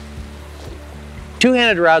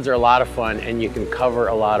 Two-handed rods are a lot of fun and you can cover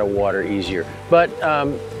a lot of water easier. But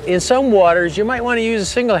in some waters, you might want to use a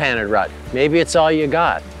single-handed rod. Maybe it's all you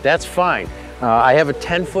got. That's fine. I have a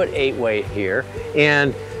 10-foot 8-weight here,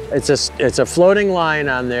 and it's a floating line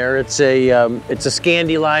on there. It's a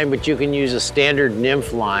Scandi line, but you can use a standard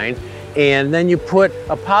nymph line. And then you put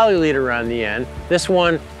a poly leader on the end. This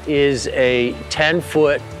one is a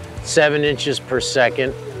 10-foot, 7 inches per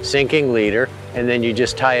second sinking leader. And then you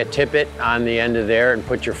just tie a tippet on the end of there and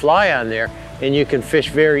put your fly on there, and you can fish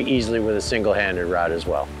very easily with a single-handed rod as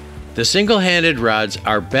well. The single-handed rods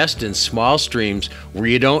are best in small streams where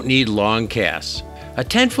you don't need long casts. A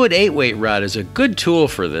 10-foot 8-weight rod is a good tool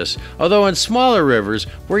for this, although in smaller rivers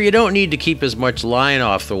where you don't need to keep as much line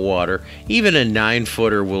off the water, even a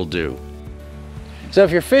 9-footer will do. So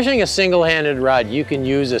if you're fishing a single-handed rod, you can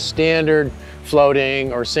use a standard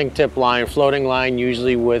floating or sink tip line, floating line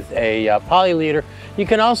usually with a poly leader. You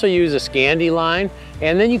can also use a Scandi line,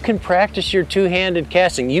 and then you can practice your two-handed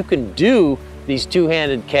casting. You can do these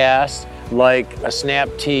two-handed casts like a snap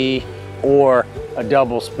tee or a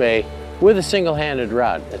double spay with a single-handed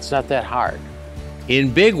rod. It's not that hard.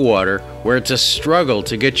 In big water, where it's a struggle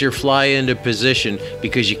to get your fly into position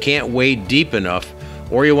because you can't wade deep enough,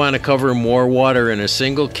 or you want to cover more water in a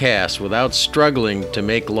single cast without struggling to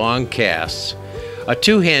make long casts, a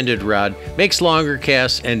two-handed rod makes longer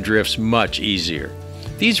casts and drifts much easier.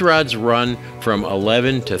 These rods run from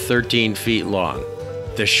 11 to 13 feet long.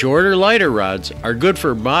 The shorter, lighter rods are good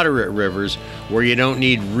for moderate rivers where you don't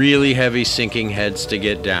need really heavy sinking heads to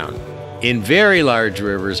get down. In very large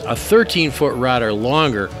rivers, a 13-foot rod or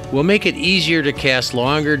longer will make it easier to cast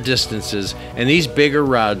longer distances, and these bigger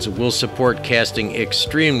rods will support casting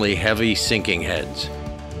extremely heavy sinking heads.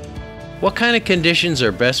 What kind of conditions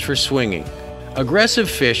are best for swinging? Aggressive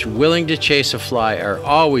fish willing to chase a fly are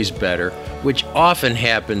always better, which often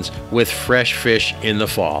happens with fresh fish in the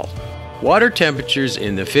fall. Water temperatures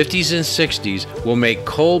in the 50s and 60s will make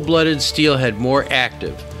cold-blooded steelhead more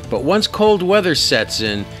active. But once cold weather sets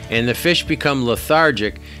in and the fish become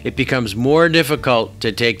lethargic, it becomes more difficult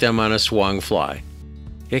to take them on a swung fly.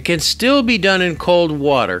 It can still be done in cold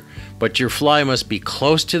water, but your fly must be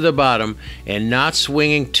close to the bottom and not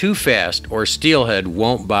swinging too fast, or steelhead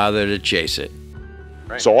won't bother to chase it.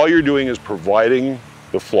 So all you're doing is providing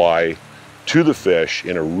the fly to the fish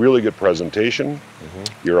in a really good presentation.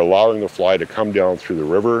 You're allowing the fly to come down through the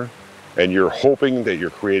river, and you're hoping that you're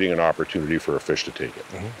creating an opportunity for a fish to take it.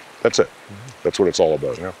 That's it. That's what it's all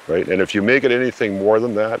about, right? And if you make it anything more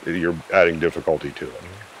than that, you're adding difficulty to it.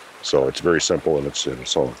 So it's very simple and it's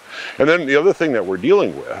all. And then the other thing that we're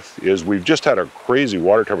dealing with is we've just had a crazy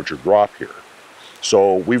water temperature drop here.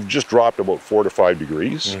 So we've just dropped about 4 to 5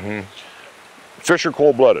 degrees. Fish are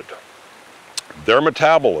cold-blooded. Their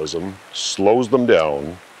metabolism slows them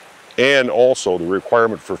down, and also the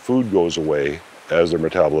requirement for food goes away as their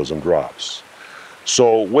metabolism drops.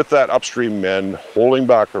 So with that upstream men holding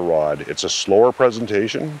back the rod, it's a slower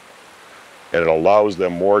presentation, and it allows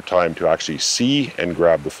them more time to actually see and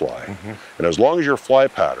grab the fly. And as long as your fly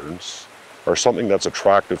patterns are something that's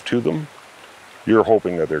attractive to them, you're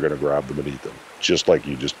hoping that they're going to grab them and eat them, just like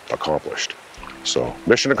you just accomplished. So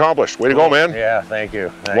mission accomplished. Way to go, man. Yeah, thank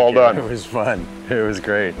you. Well done. It was fun. It was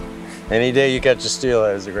great. Any day you catch a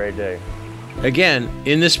steelhead is a great day. Again,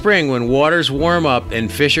 in the spring when waters warm up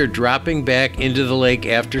and fish are dropping back into the lake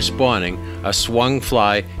after spawning, a swung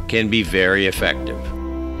fly can be very effective.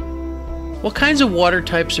 What kinds of water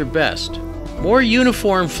types are best? More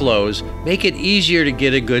uniform flows make it easier to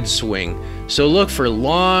get a good swing, so look for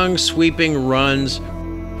long sweeping runs,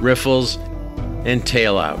 riffles, and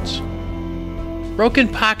tailouts. Broken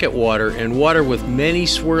pocket water and water with many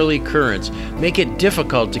swirly currents make it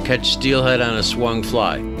difficult to catch steelhead on a swung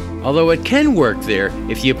fly, although it can work there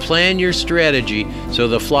if you plan your strategy so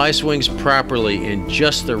the fly swings properly in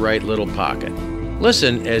just the right little pocket.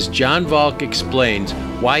 Listen as John Valk explains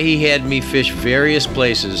why he had me fish various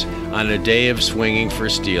places on a day of swinging for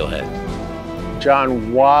steelhead.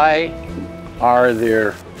 John, why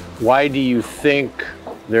do you think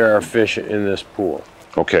there are fish in this pool?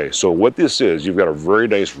 Okay, so what this is, you've got a very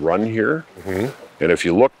nice run here, and if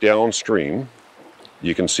you look downstream,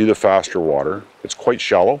 you can see the faster water. It's quite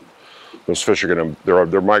shallow. Those fish are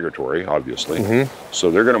they're migratory, obviously.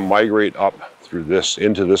 So they're gonna migrate up through this,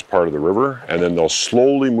 into this part of the river, and then they'll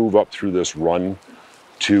slowly move up through this run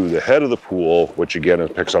to the head of the pool, which again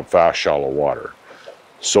picks up fast, shallow water.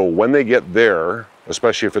 So when they get there,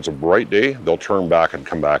 especially if it's a bright day, they'll turn back and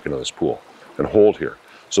come back into this pool and hold here.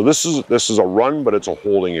 So this is a run, but it's a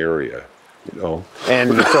holding area, you know.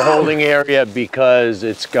 And it's a holding area because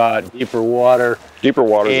it's got deeper water. Deeper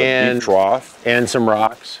water is a deep trough. And some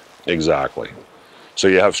rocks. Exactly. So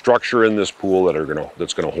you have structure in this pool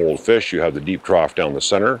that's gonna hold fish. You have the deep trough down the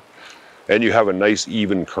center, and you have a nice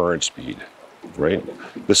even current speed, right?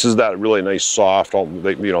 This is that really nice soft,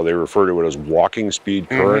 they refer to it as walking speed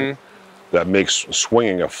current that makes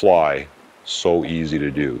swinging a fly so easy to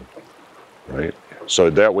do, right? So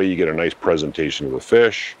that way you get a nice presentation of the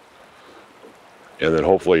fish, and then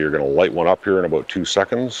hopefully you're gonna light one up here in about 2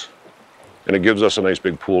 seconds, and it gives us a nice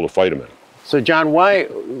big pool to fight them in. So John, why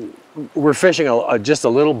we're fishing just a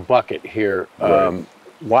little bucket here? Right.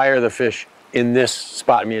 Why are the fish in this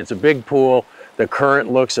spot? I mean, it's a big pool. The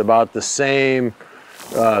current looks about the same.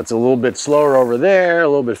 It's a little bit slower over there, a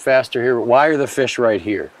little bit faster here. But why are the fish right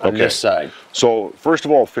here on this side? So first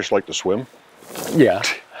of all, fish like to swim. Yeah.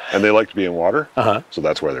 And they like to be in water. So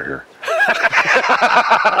that's why they're here.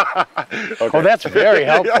 Okay. Oh, that's very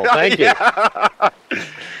helpful. Thank you.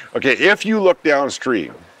 Okay, if you look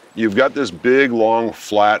downstream, you've got this big, long,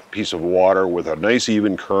 flat piece of water with a nice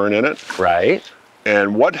even current in it. Right.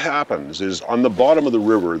 And what happens is on the bottom of the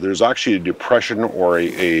river, there's actually a depression or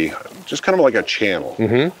a just kind of like a channel.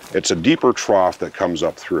 It's a deeper trough that comes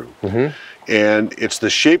up through. And it's the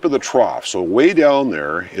shape of the trough. So way down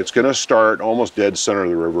there, it's gonna start almost dead center of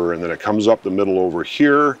the river, and then it comes up the middle over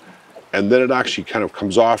here, and then it actually kind of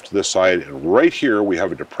comes off to this side, and right here we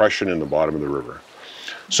have a depression in the bottom of the river.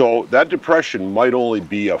 So that depression might only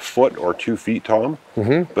be 1 foot or 2 feet, Tom,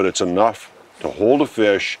 but it's enough to hold a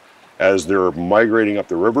fish as they're migrating up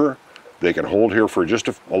the river. They can hold here for just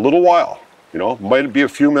a little while. You know, might be a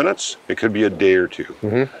few minutes, it could be a day or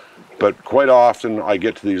two. But quite often I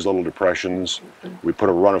get to these little depressions, we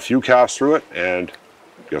run a few casts through it, and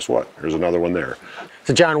guess what? There's another one there.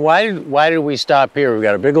 So John, why did we stop here? We've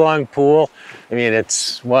got a big long pool. I mean,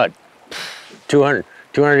 it's what, 200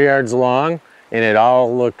 yards long, and it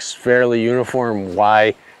all looks fairly uniform.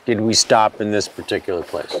 Why did we stop in this particular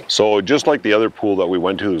place? So just like the other pool that we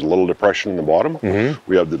went to, there's a little depression in the bottom.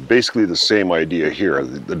 We have basically the same idea here.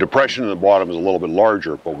 The depression in the bottom is a little bit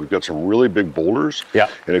larger, but we've got some really big boulders. Yeah.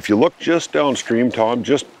 And if you look just downstream, Tom,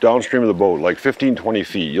 just downstream of the boat, like 15, 20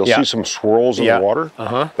 feet, you'll see some swirls in the water.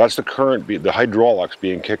 That's the current, the hydraulics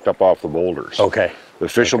being kicked up off the boulders. Okay. The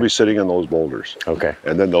fish will be sitting in those boulders. Okay.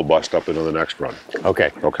 And then they'll bust up into the next run. Okay.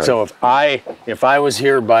 Okay. So if I was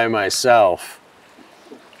here by myself,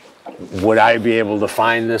 would I be able to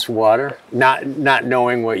find this water? Not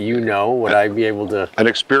knowing what you know, would I be able to? An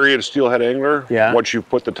experienced steelhead angler, once you've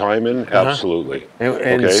put the time in, absolutely.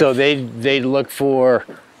 And so they'd look for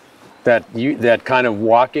that kind of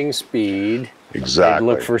walking speed. Exactly.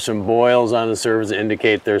 They'd look for some boils on the surface to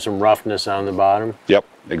indicate there's some roughness on the bottom. Yep,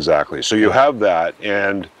 exactly. So you have that,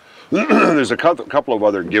 and there's a couple of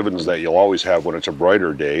other givens that you'll always have when it's a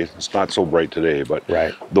brighter day. It's not so bright today, but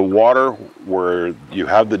the water where you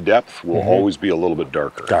have the depth will always be a little bit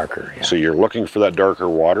darker. Darker, yeah. So you're looking for that darker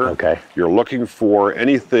water. Okay. You're looking for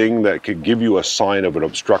anything that could give you a sign of an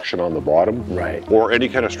obstruction on the bottom. Right. Or any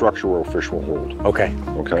kind of structure where a fish will hold. Okay.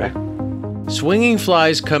 Okay. Swinging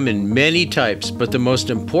flies come in many types, but the most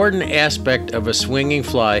important aspect of a swinging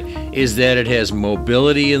fly is that it has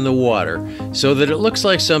mobility in the water so that it looks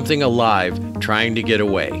like something alive trying to get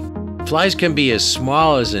away. Flies can be as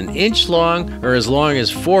small as 1 inch long or as long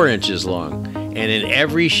as 4 inches long, and in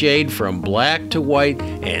every shade from black to white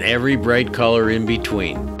and every bright color in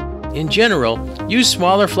between. In general, use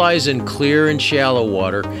smaller flies in clear and shallow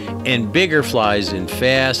water and bigger flies in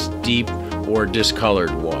fast, deep, or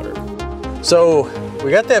discolored water. So we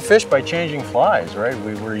got that fish by changing flies, right?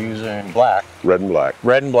 We were using black. Red and black.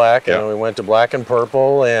 Red and black, and we went to black and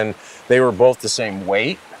purple, and they were both the same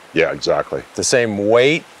weight. Yeah, exactly. The same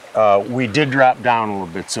weight. We did drop down a little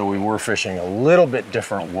bit, so we were fishing a little bit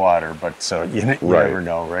different water, but so you never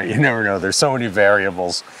know, right? You never know. There's so many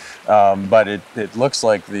variables. But it looks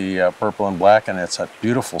like the purple and black, and it's a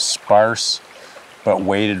beautiful, sparse, but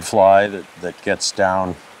weighted fly that gets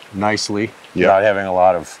down nicely without having a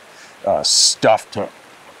lot of stuff to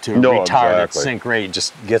retard it, sink rate.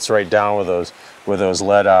 Just gets right down with those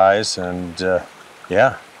lead eyes, and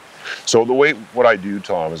So what I do,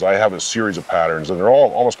 Tom, is I have a series of patterns, and they're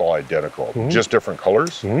almost all identical, just different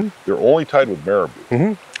colors. They're only tied with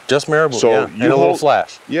marabou. Just marabou, so and a little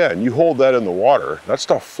flash. Yeah, and you hold that in the water, that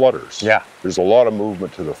stuff flutters. Yeah. There's a lot of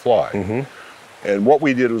movement to the fly. And what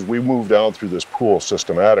we did was we moved down through this pool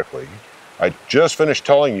systematically. I just finished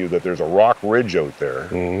telling you that there's a rock ridge out there,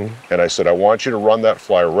 and I said, I want you to run that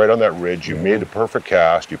fly right on that ridge. You made the perfect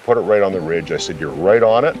cast, you put it right on the ridge. I said, you're right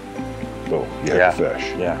on it, boom, you hit the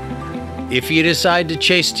fish. If you decide to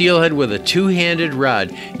chase steelhead with a two-handed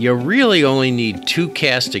rod, you really only need 2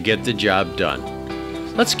 casts to get the job done.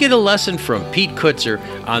 Let's get a lesson from Pete Kutzer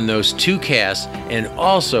on those 2 casts and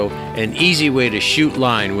also an easy way to shoot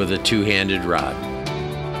line with a 2-handed rod.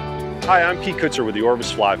 Hi, I'm Pete Kutzer with the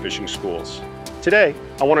Orvis Fly Fishing Schools. Today,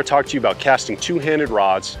 I want to talk to you about casting 2-handed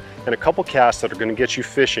rods and a couple casts that are going to get you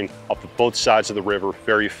fishing off of both sides of the river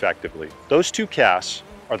very effectively. Those 2 casts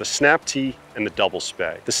are the snap tee and the double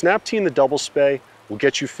spay. The snap tee and the double spay will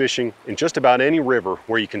get you fishing in just about any river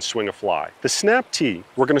where you can swing a fly. The snap tee,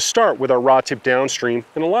 we're going to start with our rod tip downstream,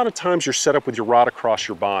 and a lot of times you're set up with your rod across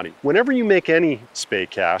your body. Whenever you make any spay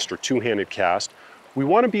cast or 2-handed cast, we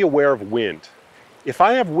want to be aware of wind. If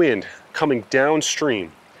I have wind coming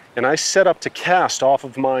downstream and I set up to cast off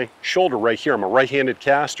of my shoulder right here, I'm a right-handed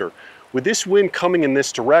caster, with this wind coming in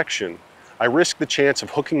this direction, I risk the chance of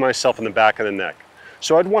hooking myself in the back of the neck.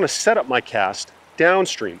 So I'd want to set up my cast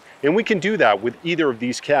downstream, and we can do that with either of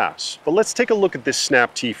these casts. But let's take a look at this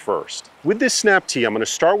snap tee first. With this snap tee, I'm going to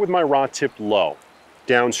start with my rod tip low,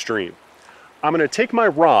 downstream. I'm going to take my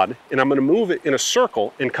rod and I'm going to move it in a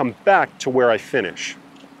circle and come back to where I finish.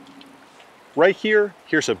 Right here,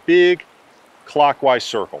 here's a big clockwise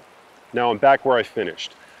circle. Now I'm back where I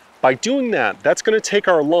finished. By doing that, that's going to take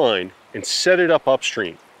our line and set it up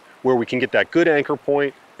upstream, where we can get that good anchor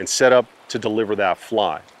point and set up to deliver that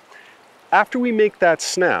fly. After we make that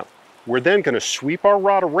snap, we're then going to sweep our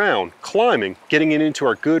rod around, climbing, getting it into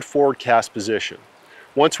our good forward cast position.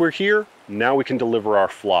 Once we're here, now we can deliver our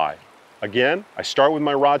fly. Again, I start with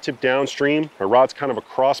my rod tip downstream. My rod's kind of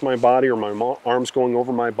across my body, or my arm's going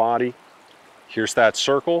over my body. Here's that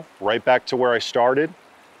circle, right back to where I started.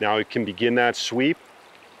 Now I can begin that sweep,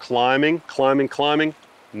 climbing, climbing, climbing.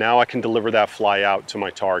 Now I can deliver that fly out to my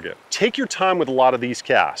target. Take your time with a lot of these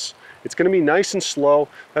casts. It's going to be nice and slow.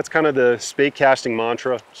 That's kind of the spay casting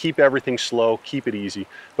mantra. Keep everything slow, keep it easy.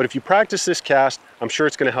 But if you practice this cast, I'm sure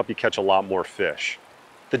it's going to help you catch a lot more fish.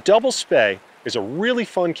 The double spay is a really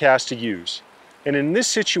fun cast to use. And in this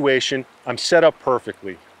situation, I'm set up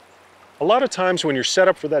perfectly. A lot of times when you're set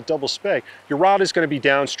up for that double spay, your rod is going to be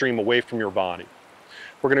downstream away from your body.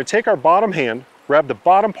 We're going to take our bottom hand, grab the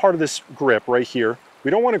bottom part of this grip right here. We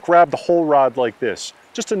don't want to grab the whole rod like this.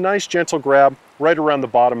 Just a nice gentle grab right around the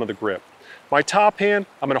bottom of the grip. My top hand,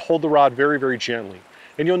 I'm going to hold the rod very, very gently.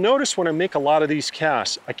 And you'll notice when I make a lot of these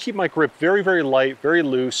casts, I keep my grip very, very light, very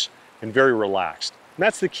loose, and very relaxed. And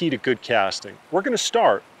that's the key to good casting. We're going to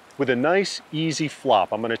start with a nice, easy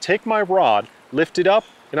flop. I'm going to take my rod, lift it up,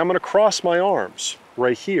 and I'm going to cross my arms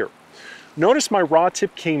right here. Notice my rod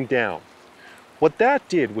tip came down. What that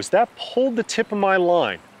did was that pulled the tip of my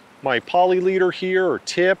line, my poly leader here, or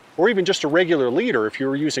tip, or even just a regular leader if you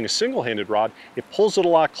were using a single-handed rod, it pulls it a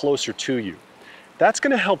lot closer to you. That's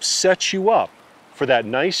going to help set you up for that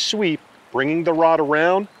nice sweep, bringing the rod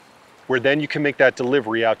around, where then you can make that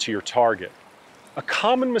delivery out to your target. A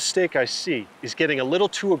common mistake I see is getting a little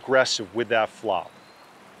too aggressive with that flop.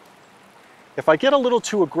 If I get a little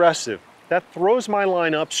too aggressive, that throws my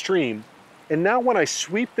line upstream, and now when I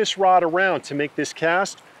sweep this rod around to make this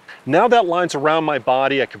cast, now that line's around my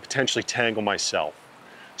body, I could potentially tangle myself.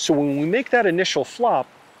 So when we make that initial flop,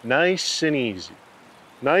 nice and easy.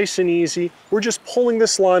 Nice and easy. We're just pulling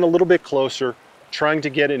this line a little bit closer, trying to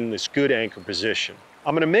get it in this good anchor position.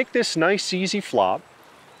 I'm going to make this nice, easy flop.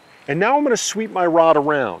 And now I'm going to sweep my rod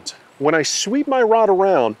around. When I sweep my rod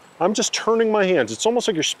around, I'm just turning my hands. It's almost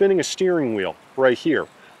like you're spinning a steering wheel right here.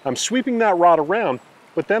 I'm sweeping that rod around,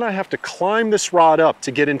 but then I have to climb this rod up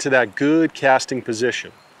to get into that good casting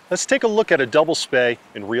position. Let's take a look at a double spay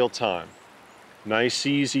in real time. Nice,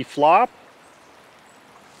 easy flop.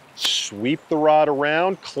 Sweep the rod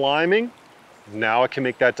around, climbing. Now I can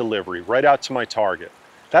make that delivery right out to my target.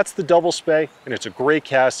 That's the double spay, and it's a great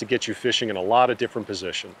cast to get you fishing in a lot of different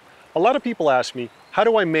positions. A lot of people ask me, how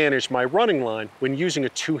do I manage my running line when using a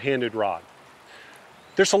two-handed rod?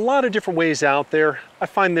 There's a lot of different ways out there. I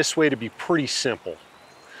find this way to be pretty simple.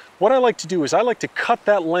 What I like to do is I like to cut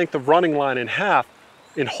that length of running line in half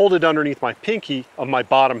and hold it underneath my pinky of my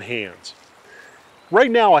bottom hand.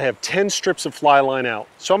 Right now I have 10 strips of fly line out,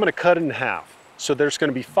 so I'm going to cut it in half. So there's going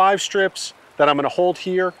to be 5 strips that I'm going to hold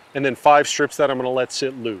here, and then 5 strips that I'm going to let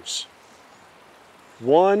sit loose.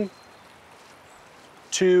 1,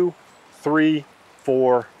 2, 3,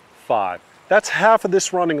 4, 5. That's half of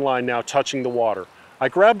this running line now touching the water. I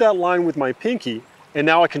grab that line with my pinky, and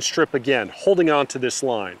now I can strip again, holding on to this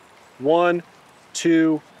line. 1,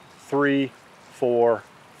 2, 3, 4,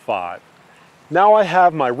 5. Now I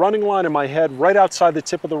have my running line in my head right outside the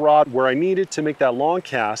tip of the rod where I need it to make that long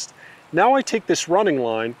cast. Now I take this running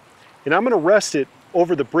line and I'm going to rest it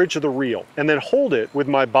over the bridge of the reel and then hold it with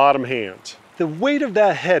my bottom hand. The weight of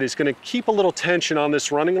that head is going to keep a little tension on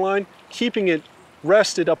this running line, keeping it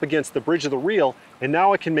rested up against the bridge of the reel, and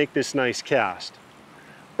now I can make this nice cast.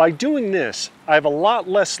 By doing this, I have a lot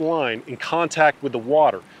less line in contact with the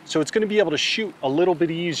water, so it's going to be able to shoot a little bit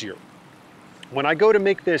easier. When I go to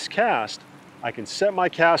make this cast, I can set my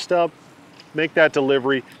cast up, make that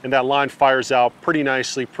delivery, and that line fires out pretty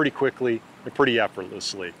nicely, pretty quickly, and pretty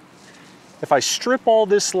effortlessly. If I strip all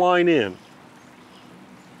this line in,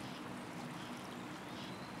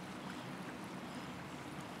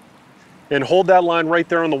 and hold that line right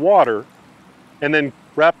there on the water, and then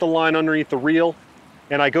wrap the line underneath the reel,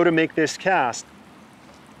 and I go to make this cast,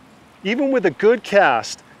 even with a good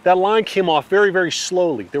cast, that line came off very, very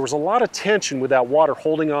slowly. There was a lot of tension with that water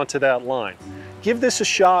holding onto that line. Give this a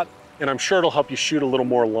shot, and I'm sure it'll help you shoot a little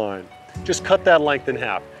more line. Just cut that length in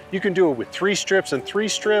half. You can do it with 3 strips and 3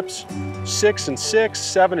 strips, 6 and 6,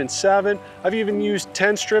 7 and 7. I've even used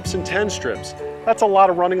 10 strips and 10 strips. That's a lot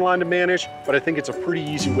of running line to manage, but I think it's a pretty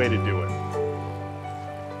easy way to do it.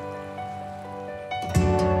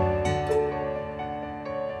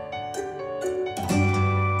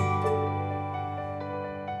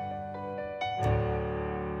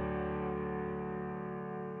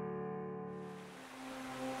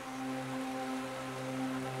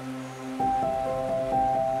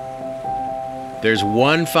 There's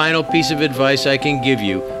one final piece of advice I can give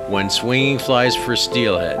you when swinging flies for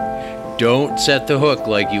steelhead. Don't set the hook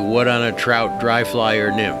like you would on a trout, dry fly,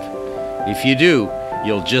 or nymph. If you do,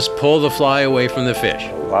 you'll just pull the fly away from the fish.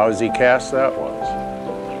 Lousy cast that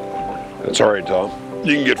was. It's all right, Tom.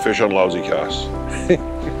 You can get fish on lousy casts. They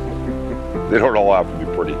don't all have to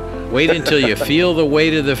be pretty. Wait until you feel the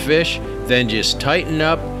weight of the fish, then just tighten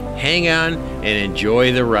up, hang on, and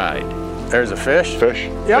enjoy the ride. There's a fish. Fish?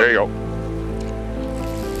 Yep. There you go.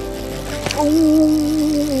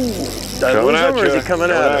 Did I lose him, or is he coming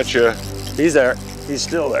at you? He's there. He's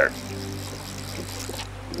still there.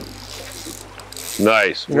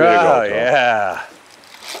 Nice. Way to go, Tom. Yeah.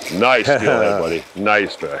 Nice steelhead, buddy.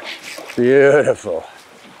 Nice fish. Beautiful.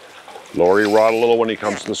 Lower your rod a little when he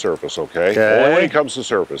comes to the surface, okay? Okay. Only when he comes to the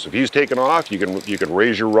surface. If he's taking off, you can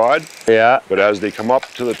raise your rod. Yeah. But as they come up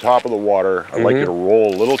to the top of the water, I'd like you to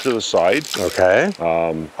roll a little to the side. Okay.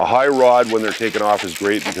 A high rod when they're taking off is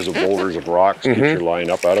great because of boulders of rocks. Keeps your line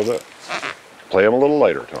up out of it. Play them a little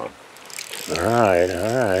lighter, Tom. All right,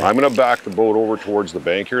 all right. I'm going to back the boat over towards the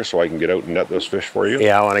bank here so I can get out and net this fish for you.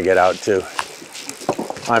 Yeah, I want to get out too.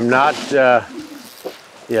 I'm not,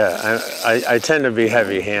 I tend to be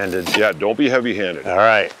heavy-handed. Yeah, don't be heavy-handed. All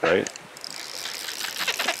right. Right?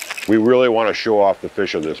 We really want to show off the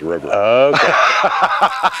fish of this river. Okay.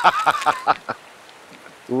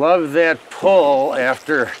 Love that pull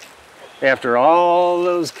after all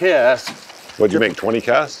those casts. What'd you make, 20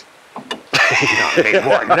 casts? No, made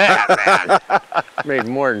more than that, man. Made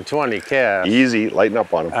more than 20 casts. Easy, lighten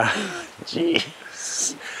up on them.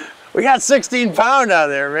 Jeez. We got 16 pound out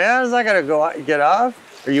there, man. Is that gonna get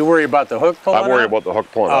off? Are you worried about the hook pulling I'm worried out? about the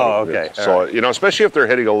hook pulling out. Oh, okay. So, you know, especially if they're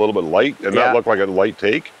hitting a little bit light and that look like a light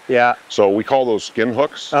take. Yeah. So we call those skin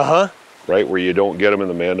hooks. Uh-huh. Right, where you don't get them in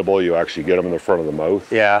the mandible, you actually get them in the front of the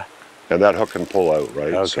mouth. Yeah. And that hook can pull out,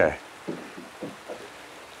 right? Okay.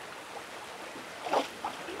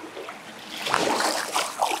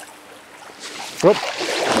 Whoop.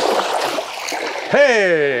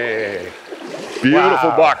 Hey! Beautiful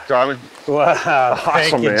buck, Tommy. Wow.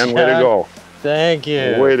 Awesome, man. Way to go. Thank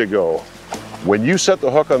you. Way to go. When you set the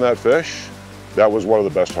hook on that fish, that was one of the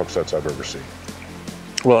best hook sets I've ever seen.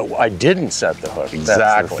 Well, I didn't set the hook. Exactly.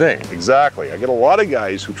 That's the thing. Exactly. I get a lot of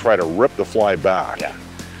guys who try to rip the fly back. Yeah.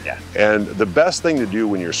 Yeah. And the best thing to do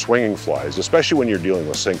when you're swinging flies, especially when you're dealing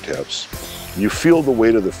with sink tips, you feel the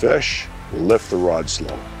weight of the fish, lift the rod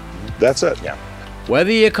slow. That's it. Yeah.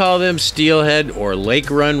 Whether you call them steelhead or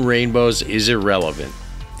lake run rainbows is irrelevant.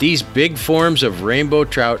 These big forms of rainbow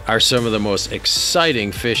trout are some of the most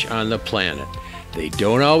exciting fish on the planet. They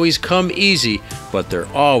don't always come easy, but they're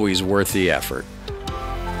always worth the effort.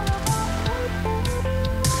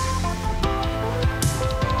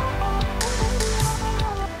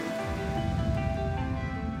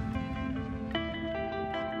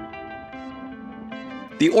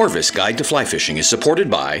 The Orvis Guide to Fly Fishing is supported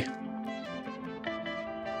by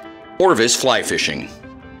Orvis Fly Fishing,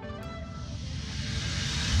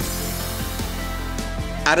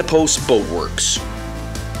 Adipose Boat Works,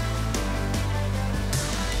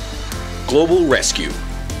 Global Rescue,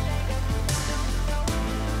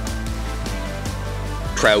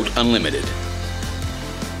 Trout Unlimited,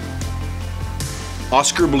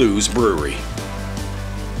 Oscar Blues Brewery.